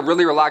sounds like a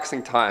really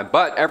relaxing time,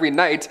 but every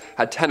night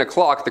at 10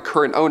 o'clock, the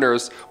current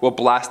owners will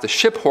blast the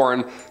ship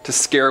horn to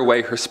scare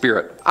away her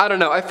spirit. I don't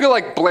know, I feel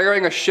like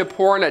blaring a ship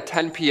horn at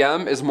 10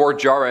 p.m. is more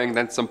jarring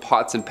than some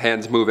pots and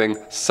pans moving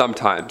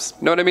sometimes.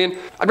 You know what I mean?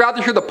 I'd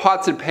rather hear the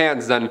pots and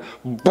pans than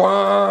in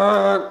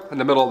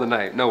the middle of the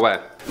night. No way.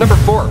 Number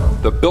 4,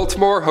 the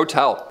Biltmore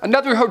Hotel.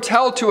 Another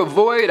hotel to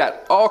avoid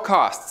at all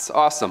costs.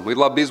 Awesome, we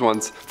love these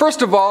ones.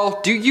 First of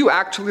all, do you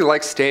actually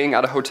like staying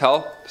at a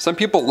hotel? Some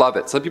people love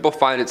it. Some people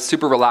find it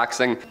super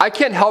relaxing. I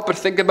can't help but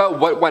think about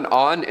what went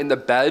on in the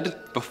bed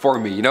before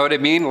me. You know what I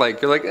mean?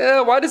 Like, you're like,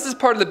 why does this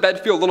part of the bed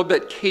feel a little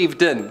bit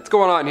caved in? What's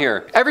going on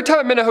here? Every time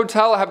I'm in a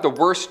hotel, I have the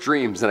worst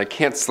dreams and I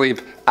can't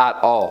sleep at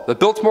all. The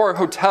Biltmore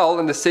Hotel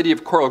in the city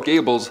of Coral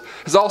Gables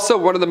is also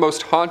one of the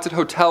most haunted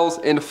hotels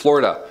in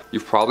Florida.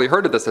 You've probably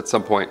heard of this at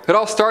some point. It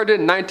all started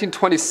in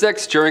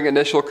 1926 during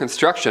initial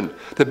construction.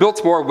 The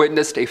Biltmore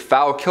witnessed a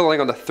foul killing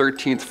on the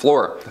 13th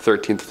floor. The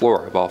 13th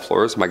floor of all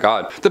floors, my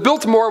God. The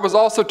Biltmore was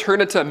also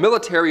turned into a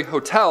military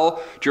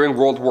hotel during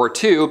World War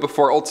II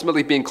before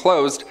ultimately being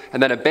closed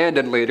and then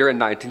abandoned later in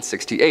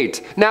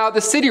 1968. Now, the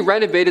city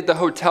renovated the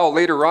hotel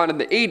later on in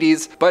the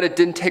 80s, but it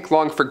didn't take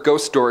long for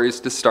ghost stories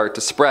to start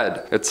to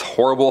spread. It's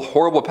horrible,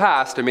 horrible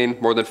past, I mean,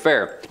 more than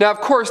fair. Now,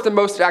 of course, the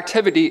most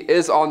activity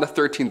is on the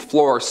 13th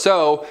floor,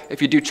 so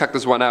if you do check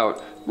this one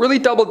out, really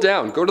double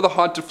down, go to the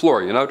haunted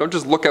floor, you know, don't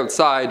just look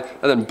outside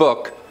and then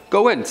book.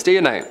 Go in, stay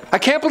a night. I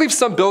can't believe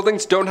some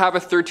buildings don't have a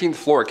 13th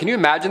floor. Can you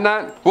imagine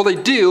that? Well, they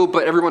do,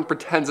 but everyone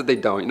pretends that they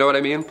don't, you know what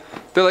I mean?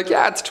 They're like,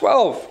 yeah, it's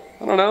 12.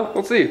 I don't know,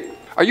 we'll see.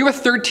 Are you a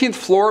 13th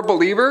floor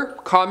believer?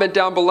 Comment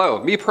down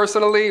below. Me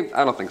personally,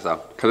 I don't think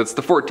so, because it's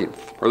the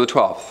 14th or the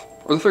 12th.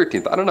 Or the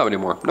 13th, I don't know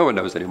anymore. No one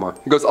knows anymore.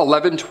 It goes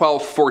 11,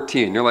 12,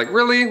 14. You're like,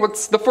 really?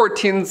 What's the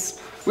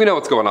 14s? We know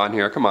what's going on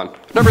here, come on.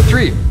 Number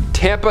 3,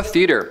 Tampa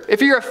Theater. If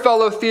you're a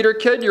fellow theater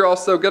kid, you're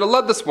also gonna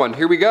love this one.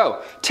 Here we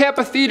go.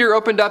 Tampa Theater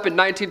opened up in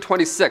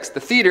 1926. The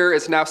theater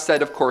is now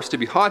said, of course, to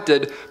be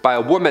haunted by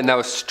a woman that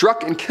was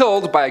struck and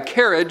killed by a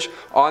carriage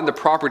on the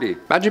property.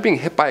 Imagine being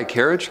hit by a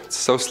carriage, it's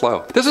so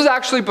slow. This was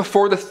actually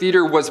before the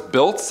theater was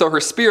built, so her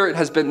spirit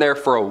has been there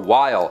for a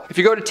while. If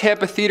you go to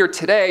Tampa Theater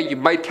today, you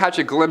might catch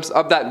a glimpse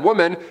of that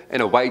woman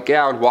in a white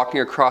gown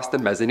walking across the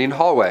mezzanine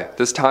hallway.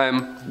 This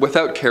time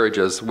without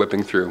carriages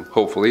whipping through,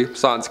 hopefully,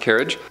 sans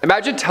carriage.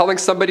 Imagine telling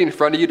somebody in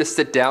front of you to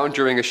sit down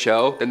during a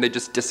show, then they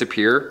just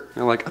disappear.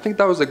 You're like, I think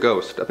that was a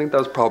ghost. I think that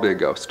was probably a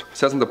ghost. It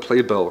says in the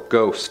playbill,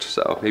 ghost,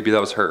 so maybe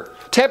that was her.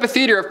 Tampa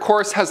Theater, of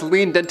course, has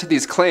leaned into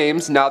these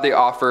claims. Now they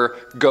offer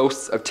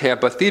Ghosts of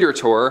Tampa Theater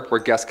Tour,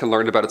 where guests can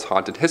learn about its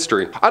haunted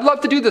history. I'd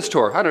love to do this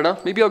tour. I don't know,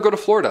 maybe I'll go to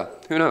Florida.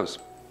 Who knows?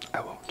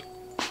 I won't.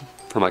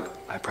 I'm like,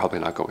 I'm probably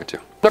not going to.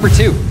 Number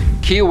 2,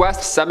 Key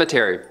West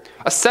Cemetery.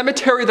 A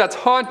cemetery that's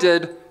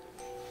haunted.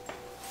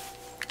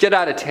 Get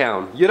out of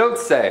town. You don't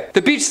say.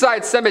 The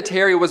Beachside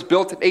Cemetery was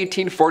built in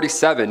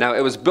 1847. Now,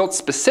 it was built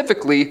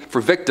specifically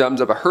for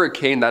victims of a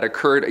hurricane that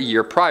occurred a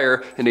year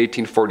prior in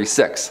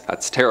 1846.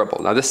 That's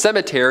terrible. Now, the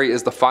cemetery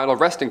is the final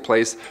resting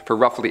place for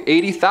roughly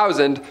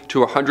 80,000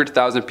 to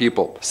 100,000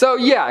 people. So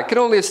yeah, I can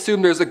only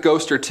assume there's a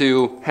ghost or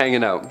two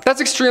hanging out.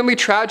 That's extremely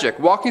tragic.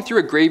 Walking through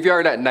a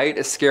graveyard at night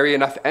is scary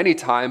enough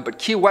anytime, but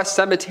Key West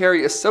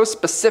Cemetery is so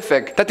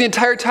specific that the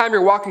entire time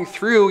you're walking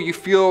through, you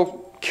feel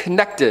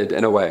connected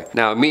in a way.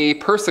 Now, me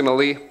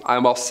personally,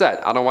 I'm all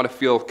set. I don't want to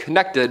feel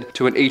connected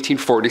to an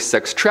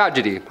 1846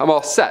 tragedy. I'm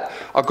all set.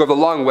 I'll go the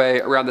long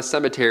way around the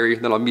cemetery,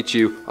 then I'll meet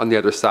you on the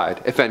other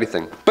side, if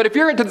anything. But if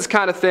you're into this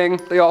kind of thing,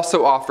 they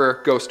also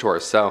offer ghost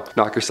tours, so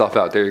knock yourself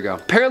out. There you go.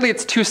 Apparently,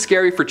 it's too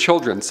scary for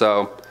children,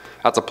 so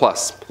that's a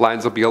plus.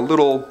 Lines will be a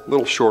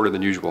little shorter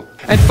than usual.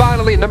 And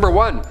finally, number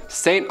 1,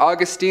 St.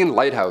 Augustine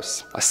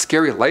Lighthouse. A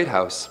scary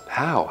lighthouse?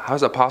 How? How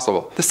is that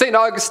possible? The St.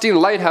 Augustine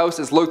Lighthouse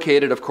is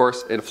located, of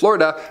course, in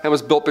Florida and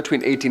was built between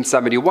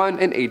 1871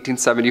 and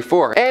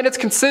 1874. And it's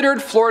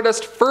considered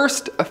Florida's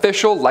first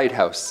official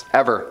lighthouse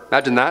ever.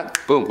 Imagine that.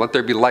 Boom, let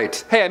there be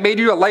light. Hey, I made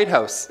you a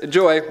lighthouse.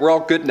 Enjoy, we're all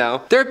good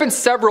now. There have been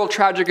several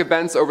tragic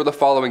events over the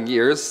following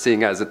years,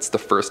 seeing as it's the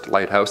first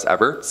lighthouse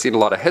ever. Seen a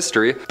lot of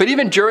history. But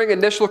even during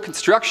initial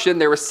construction,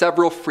 there were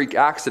several freak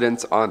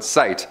accidents on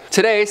site.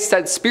 Today,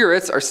 said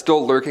spirits are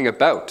still lurking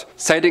about.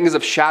 Sightings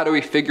of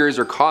shadowy figures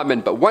are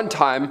common, but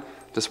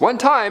just one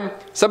time,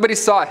 somebody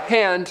saw a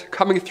hand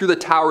coming through the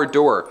tower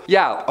door.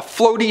 Yeah, a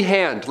floaty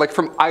hand, like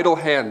from Idle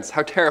Hands.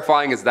 How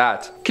terrifying is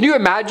that? Can you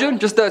imagine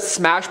just a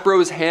Smash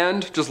Bros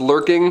hand just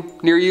lurking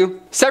near you?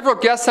 Several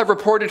guests have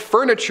reported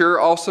furniture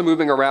also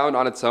moving around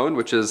on its own,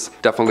 which is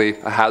definitely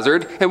a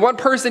hazard. And one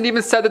person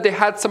even said that they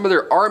had some of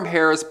their arm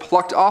hairs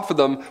plucked off of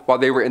them while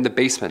they were in the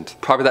basement.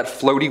 Probably that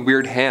floaty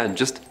weird hand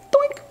just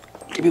doink,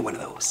 Give me one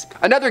of those.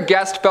 Another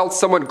guest felt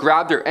someone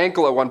grab their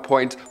ankle at one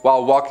point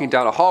while walking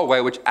down a hallway,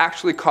 which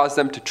actually caused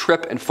them to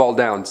trip and fall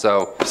down,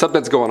 so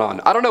something's going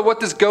on. I don't know what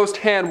this ghost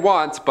hand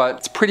wants, but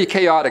it's pretty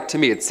chaotic to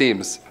me, it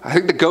seems. I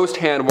think the ghost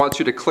hand wants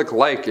you to click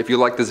like if you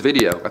like this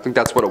video. I think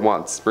that's what it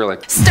wants, really.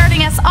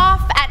 Starting us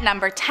off at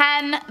number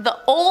 10, the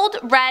Old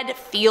Red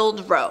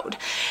Field Road.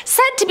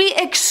 Said to be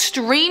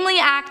extremely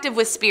active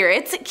with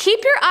spirits,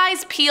 keep your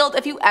eyes peeled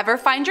if you ever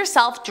find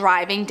yourself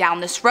driving down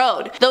this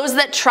road. Those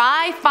that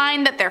try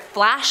find that their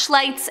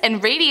flashlights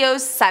and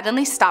radios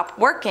suddenly stop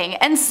working,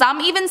 and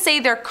some even say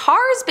their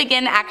cars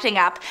begin acting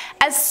up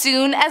as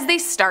soon as they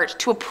start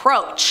to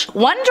approach.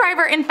 One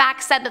driver in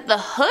fact said that the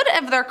hood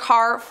of their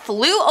car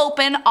flew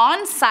open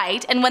on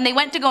sight, and when they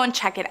went to go and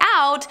check it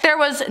out, there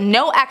was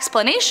no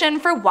explanation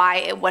for why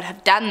it would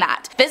have done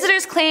that.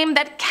 Visitors claim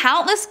that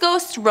countless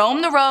ghosts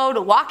roam the road,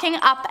 walking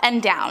up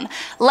and down,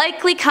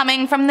 likely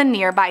coming from the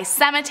nearby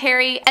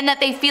cemetery, and that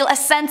they feel a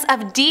sense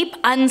of deep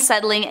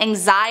unsettling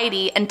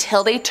anxiety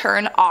until they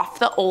turn off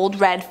the Old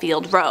Red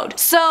Field Road.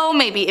 So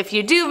maybe if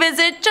you do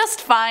visit,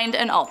 just find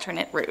an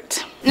alternate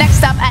route.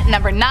 Next up at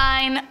number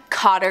 9,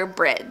 Cotter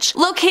Bridge.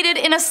 Located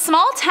in a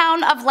small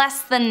town of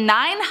less than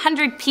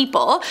 900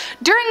 people,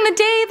 during the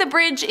day the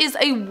bridge is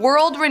a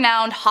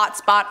world-renowned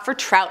hotspot for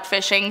trout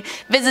fishing,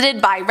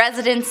 visited by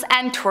residents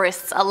and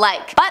tourists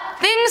alike. But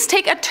things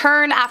take a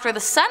turn after the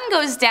sun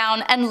goes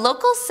down, and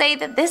locals say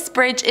that this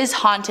bridge is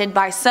haunted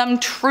by some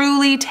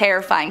truly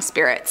terrifying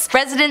spirits.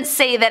 Residents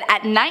say that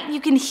at night you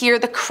can hear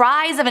the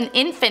cries of an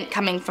infant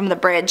coming from the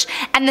bridge,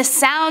 and the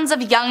sounds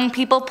of young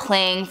people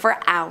playing for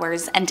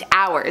hours and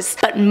hours.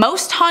 But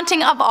most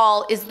haunting of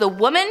all is the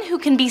woman who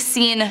can be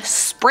seen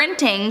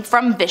sprinting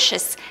from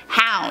vicious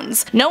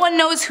hounds. No one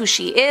knows who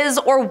she is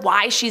or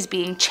why she's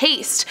being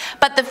chased,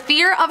 but the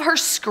fear of her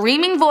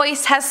screaming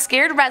voice has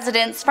scared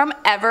residents from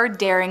ever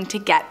daring to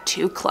get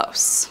too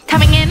close.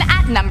 Coming in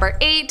at number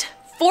 8,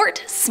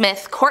 Fort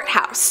Smith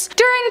Courthouse.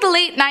 During the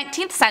late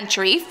 19th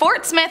century,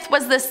 Fort Smith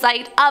was the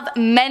site of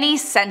many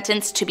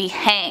sentenced to be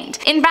hanged.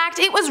 In fact,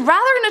 it was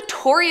rather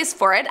notorious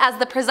for it, as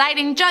the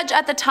presiding judge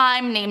at the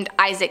time, named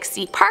Isaac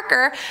C.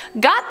 Parker,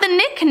 got the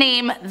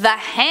nickname the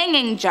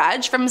Hanging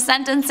Judge from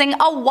sentencing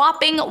a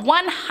whopping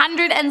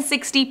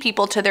 160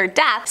 people to their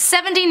death,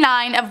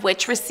 79 of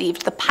which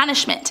received the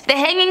punishment. The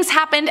hangings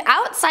happened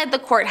outside the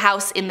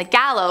courthouse in the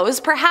gallows,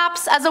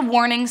 perhaps as a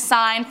warning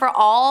sign for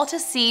all to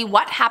see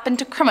what happened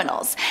to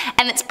criminals.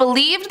 And it's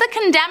believed the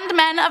condemned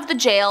men of the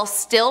jail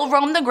still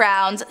roam the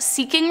grounds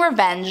seeking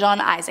revenge on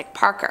Isaac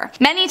Parker.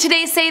 Many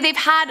today say they've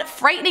had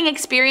frightening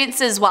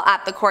experiences while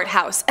at the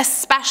courthouse,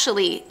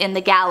 especially in the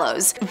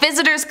gallows.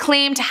 Visitors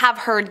claim to have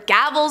heard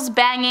gavels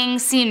banging,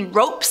 seen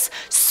ropes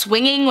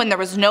swinging when there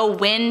was no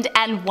wind,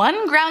 and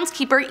one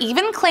groundskeeper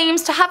even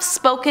claims to have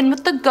spoken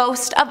with the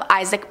ghost of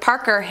Isaac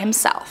Parker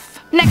himself.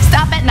 Next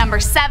up at number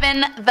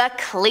 7, the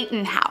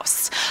Clayton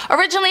House.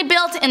 Originally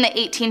built in the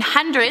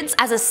 1800s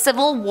as a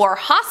Civil War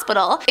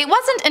hospital, it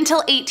wasn't until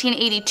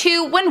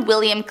 1882 when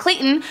William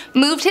Clayton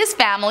moved his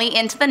family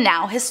into the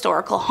now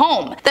historical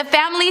home. The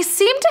family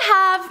seemed to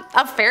have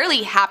a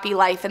fairly happy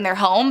life in their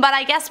home, but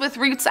I guess with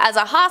roots as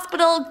a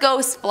hospital,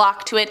 ghosts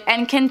flock to it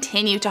and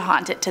continue to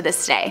haunt it to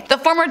this day. The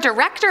former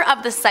director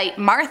of the site,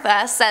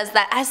 Martha, says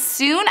that as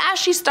soon as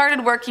she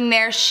started working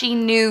there, she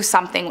knew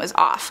something was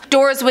off.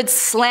 Doors would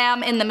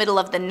slam in the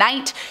middle of the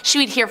night, she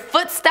would hear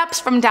footsteps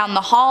from down the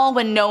hall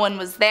when no one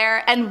was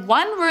there, and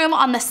one room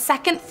on the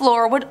second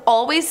floor would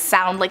always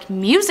sound like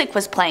music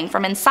was playing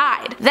from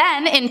inside.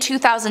 Then in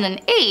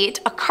 2008,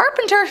 a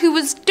carpenter who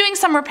was doing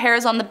some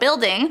repairs on the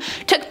building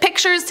took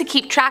pictures to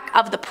keep track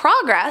of the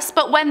progress,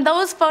 but when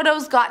those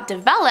photos got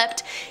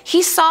developed,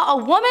 he saw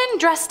a woman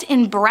dressed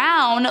in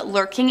brown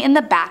lurking in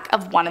the back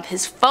of one of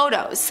his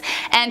photos,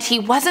 and he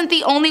wasn't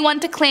the only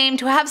one to claim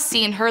to have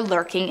seen her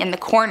lurking in the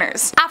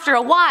corners. After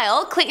a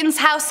while, Clayton's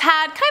house had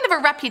kind of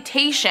a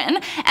reputation,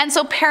 and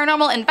so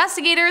paranormal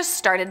investigators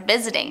started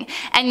visiting,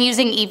 and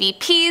using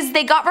EVPs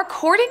they got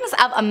recordings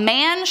of a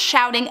man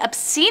shouting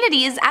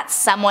obscenities at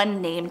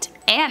someone named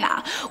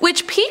Anna,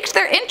 which piqued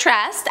their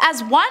interest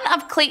as one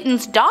of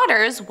Clayton's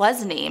daughters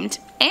was named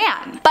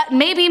Anne. But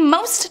maybe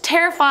most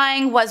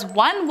terrifying was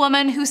one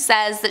woman who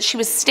says that she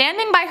was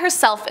standing by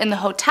herself in the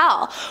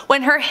hotel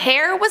when her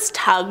hair was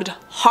tugged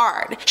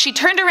hard. She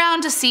turned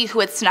around to see who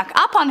had snuck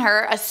up on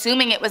her,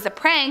 assuming it was a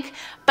prank,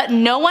 but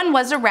no one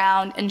was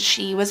around and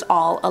she was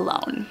all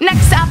alone.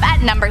 Next up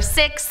at number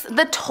 6,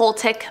 the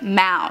Toltec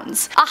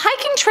Mounds. A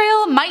hiking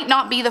trail might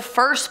not be the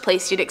first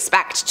place you'd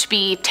expect to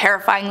be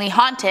terrifyingly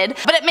haunted,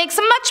 but it makes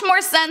much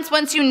more sense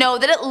once you know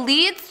that it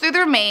leads through the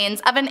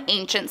remains of an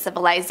ancient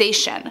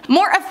civilization.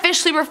 More More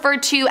officially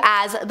referred to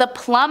as the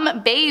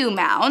Plum Bayou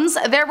Mounds,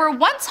 they were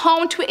once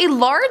home to a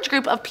large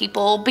group of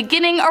people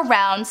beginning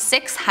around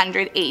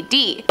 600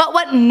 AD. But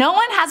what no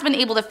one has been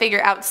able to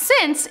figure out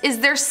since is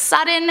their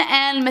sudden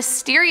and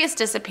mysterious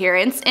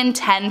disappearance in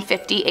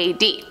 1050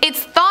 AD.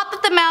 It's thought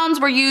that the mounds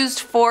were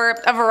used for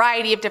a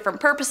variety of different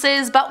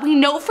purposes, but we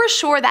know for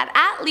sure that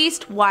at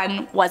least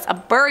one was a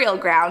burial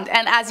ground,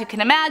 and as you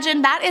can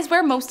imagine, that is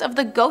where most of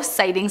the ghost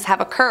sightings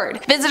have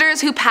occurred.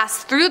 Visitors who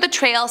pass through the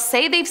trail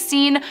say they've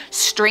seen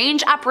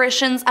strange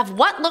apparitions of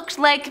what looked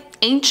like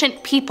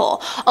ancient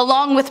people,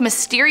 along with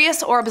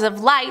mysterious orbs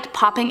of light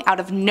popping out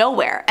of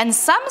nowhere, and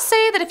some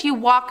say that if you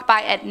walk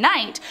by at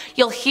night,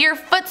 you'll hear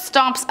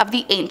footsteps of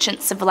the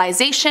ancient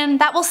civilization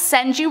that will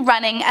send you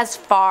running as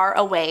far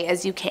away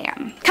as you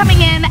can.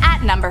 Coming in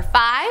at number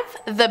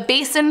 5, the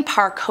Basin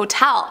Park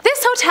Hotel.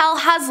 This hotel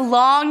has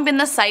long been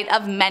the site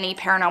of many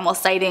paranormal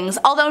sightings,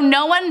 although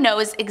no one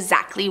knows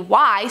exactly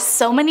why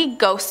so many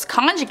ghosts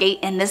conjugate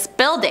in this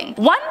building.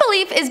 One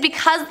belief is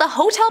because the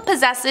hotel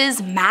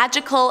possesses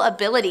magical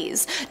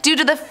abilities due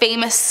to the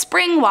famous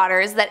spring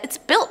waters that it's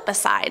built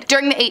beside.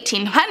 During the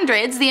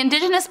 1800s, the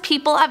indigenous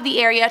people of the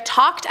area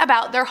talked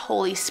about their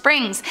holy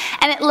springs,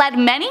 and it led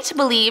many to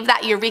believe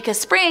that Eureka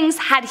Springs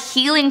had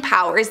healing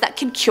powers that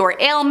could cure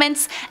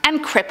ailments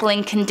and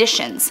crippling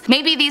conditions.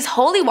 Maybe these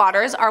holy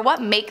waters are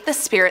what make the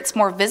spirits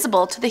more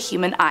visible to the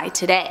human eye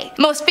today.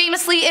 Most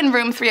famously, in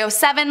room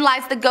 307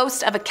 lies the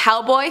ghost of a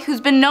cowboy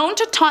who's been known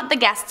to taunt the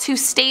guests who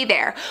stay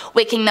there,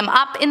 waking them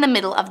up in the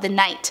middle of the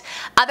night.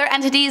 Other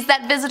entities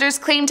that visitors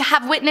claim to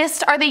have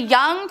witnessed are the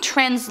young,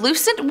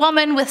 translucent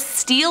woman with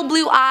steel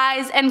blue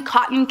eyes and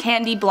cotton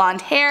candy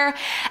blonde hair,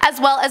 as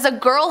well as a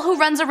girl who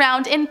runs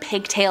around in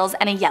pigtails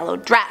and a yellow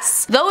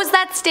dress. Those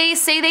that stay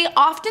say they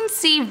often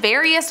see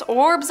various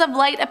orbs of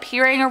light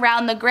appearing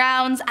around the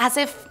grounds as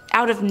if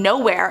out of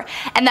nowhere,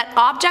 and that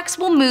objects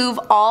will move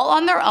all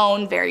on their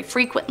own very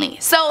frequently.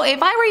 So if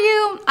I were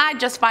you, I'd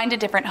just find a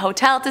different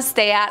hotel to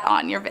stay at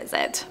on your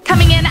visit.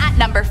 Coming in at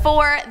number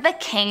 4, the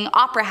King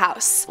Opera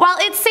House. While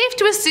it's safe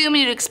to assume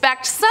you'd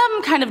expect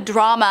some kind of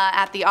drama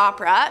at the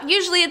opera,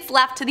 usually it's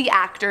left to the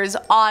actors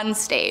on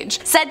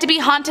stage. Said to be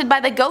haunted by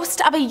the ghost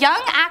of a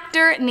young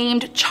actor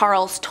named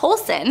Charles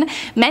Tolson,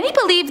 many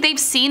believe they've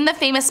seen the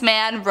famous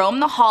man roam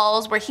the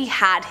halls where he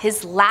had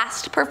his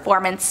last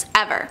performance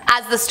ever.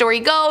 As the story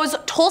goes,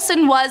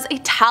 Tolson was a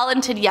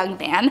talented young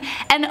man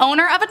and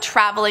owner of a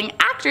traveling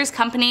actors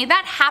company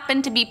that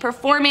happened to be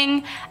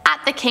performing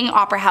at the King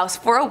Opera House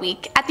for a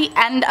week at the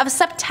end of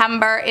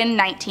September in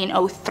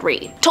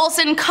 1903.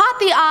 Tolson caught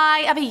the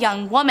eye of a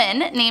young woman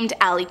named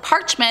Allie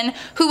Parchman,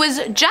 who was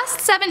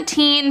just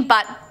 17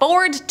 but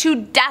bored to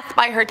death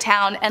by her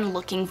town and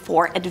looking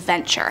for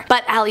adventure.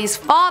 But Allie's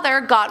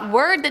father got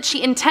word that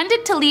she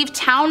intended to leave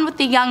town with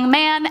the young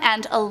man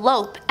and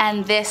elope,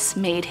 and this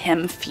made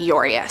him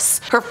furious.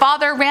 Her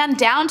father ran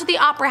down to the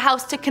opera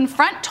house to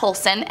confront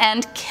Tolson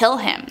and kill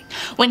him.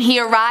 When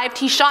he arrived,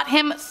 he shot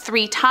him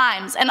 3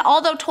 times, and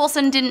although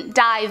Tolson didn't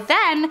die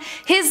then,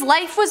 his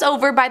life was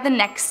over by the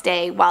next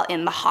day while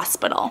in the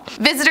hospital.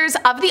 Visitors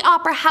of the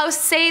opera house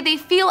say they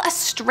feel a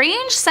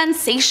strange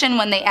sensation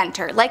when they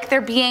enter, like they're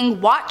being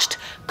watched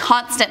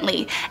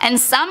constantly, and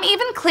some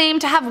even claim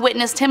to have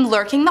witnessed him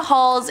lurking the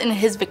halls in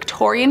his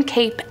Victorian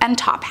cape and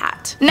top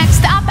hat.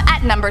 Next up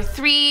at number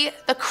 3,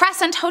 the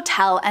Crescent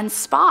Hotel and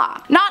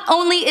Spa. Not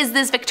only is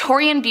this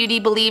Victorian beauty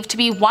believed to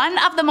be one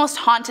of the most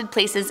haunted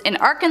places in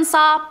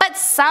Arkansas, but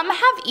some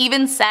have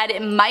even said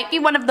it might be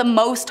one of the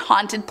most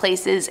haunted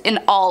places in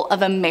all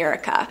of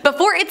America.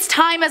 Before its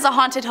time as a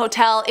haunted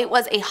hotel, it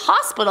was a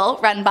hospital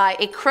run by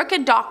a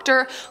crooked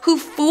doctor who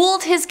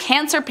fooled his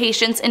cancer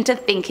patients into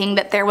thinking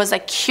that there was a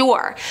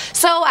cure.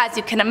 So as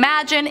you can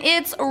imagine,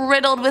 it's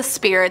riddled with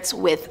spirits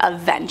with a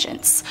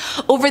vengeance.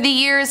 Over the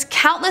years,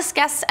 countless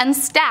guests and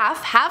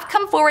staff have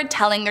come forward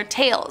telling their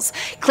tales,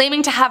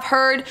 claiming to have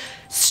heard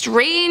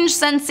strange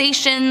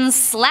sensations,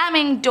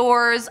 slamming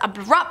doors,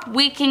 abrupt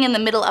waking in the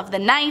middle of the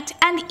night,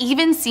 and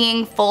even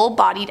seeing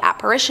full-bodied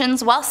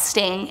apparitions while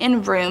staying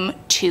in room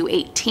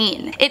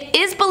 218. It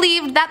is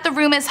believed that the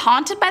room is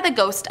haunted by the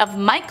ghost of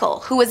Michael,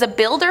 who was a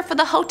builder for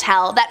the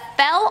hotel that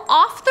fell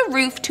off the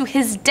roof to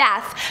his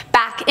death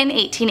back in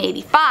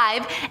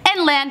 1885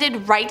 and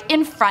landed right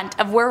in front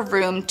of where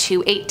room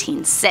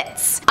 218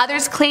 sits.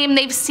 Others claim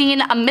they've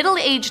seen a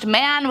middle-aged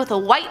man with a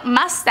white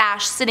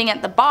mustache sitting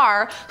at the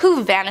bar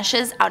who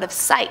vanishes out of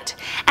sight.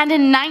 And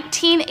in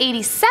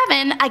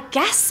 1987, a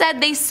guest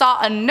said they saw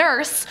a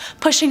nurse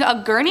pushing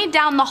a gurney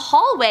down the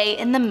hallway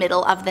in the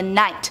middle of the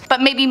night.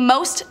 But maybe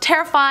most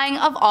terrifying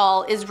of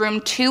all is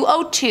room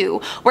 202,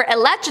 where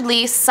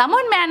allegedly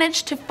someone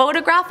managed to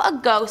photograph a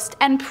ghost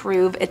and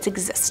prove its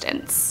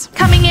existence.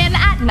 Coming in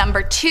at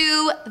number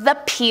 2, the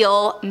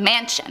Peel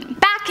Mansion.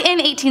 Back in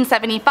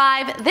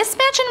 1875, this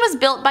mansion was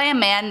built by a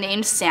man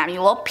named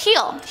Samuel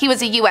Peel. He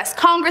was a US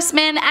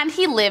congressman and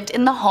he lived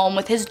in the home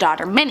with his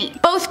daughter Minnie.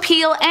 Both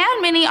Peel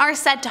and Minnie are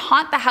said to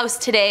haunt the house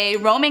today,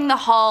 roaming the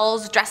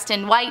halls dressed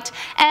in white,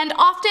 and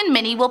often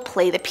Minnie will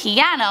play the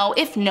piano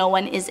if no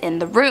one is in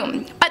the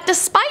room. But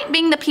despite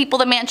being the people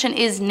the mansion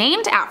is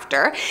named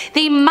after,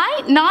 they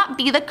might not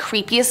be the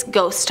creepiest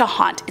ghosts to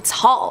haunt its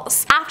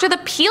halls. After the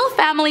Peel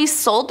family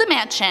sold the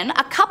mansion,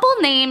 a couple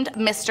named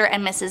Mr.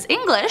 and Mrs.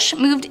 English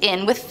moved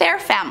in with their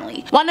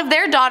family. One of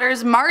their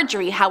daughters,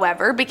 Marjorie,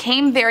 however,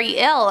 became very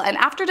ill, and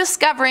after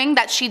discovering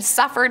that she'd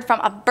suffered from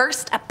a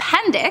burst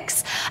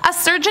appendix, a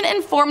surgeon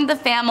informed the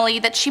family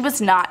that she was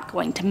not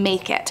going to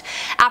make it.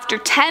 After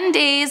 10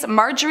 days,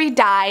 Marjorie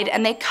died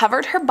and they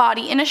covered her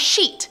body in a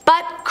sheet.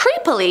 But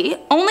creepily,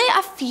 only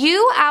a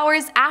few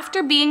hours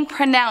after being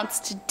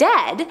pronounced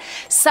dead,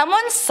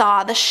 someone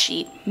saw the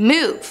sheet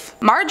move.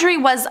 Marjorie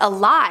was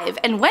alive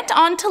and went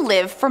on to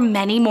live for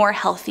many more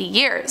healthy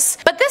years.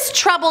 But this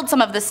troubled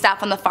some of the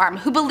staff on the farm,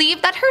 who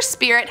believed that her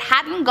spirit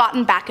hadn't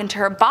gotten back into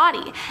her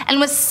body and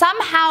was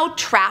somehow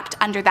trapped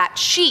under that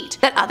sheet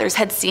that others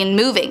had seen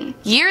moving.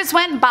 Years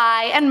went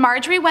by and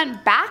Marjorie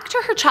went back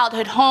to her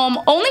childhood home,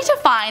 only to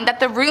find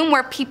that the room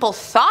where people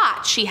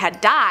thought she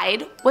had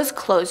died was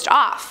closed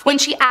off. When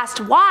she asked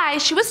why,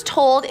 she was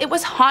told it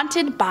was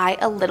haunted by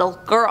a little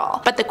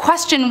girl. But the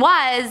question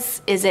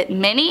was, is it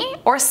Minnie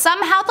or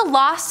somehow the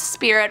lost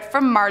spirit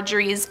from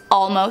Marjorie's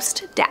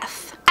almost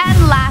death?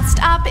 And last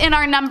up in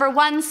our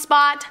 #1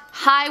 spot,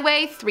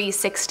 Highway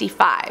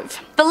 365.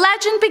 The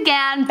legend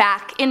began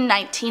back in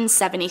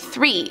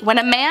 1973 when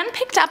a man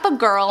picked up a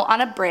girl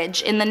on a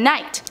bridge in the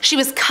night. She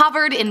was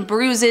covered in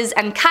bruises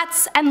and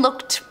cuts and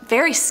looked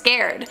very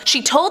scared.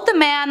 She told the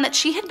man that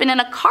she had been in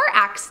a car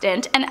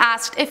accident and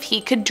asked if he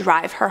could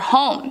drive her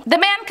home. The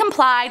man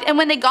complied, and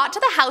when they got to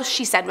the house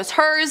she said was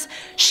hers,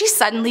 she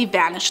suddenly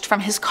vanished from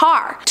his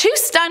car. Too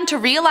stunned to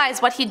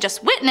realize what he'd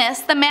just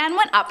witnessed, the man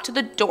went up to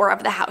the door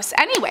of the house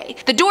anyway.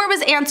 The door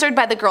was answered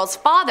by the girl's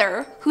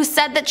father, who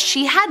said that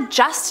she had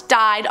just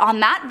died on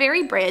that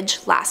very bridge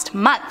last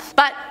month.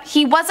 But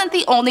he wasn't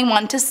the only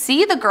one to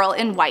see the girl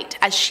in white,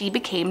 as she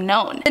became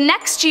known. The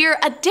next year,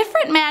 a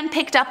different man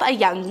picked up a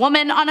young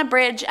woman on a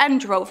bridge and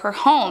drove her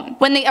home.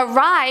 When they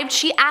arrived,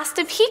 she asked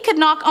if he could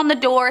knock on the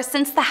door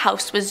since the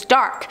house was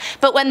dark.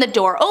 But when the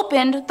door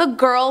opened, the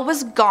girl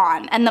was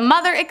gone, and the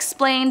mother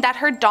explained that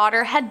her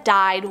daughter had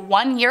died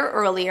 1 year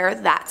earlier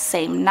that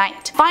same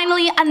night.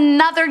 Finally,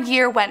 another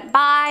year went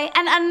by,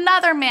 and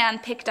another man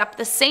picked up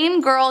the same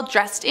girl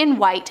dressed in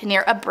white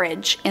near a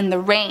bridge in the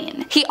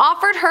rain. He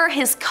offered her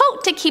his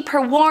coat to keep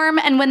her warm,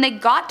 and when they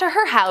got to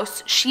her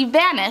house, she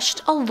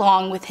vanished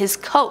along with his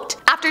coat.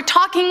 After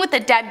talking with the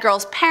dead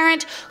girl's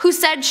parent, who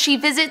said she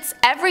visits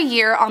every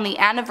year on the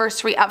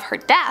anniversary of her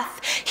death,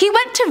 he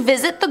went to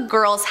visit the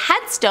girl's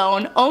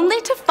headstone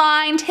only to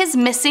find his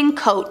missing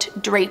coat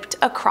draped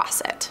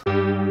across it.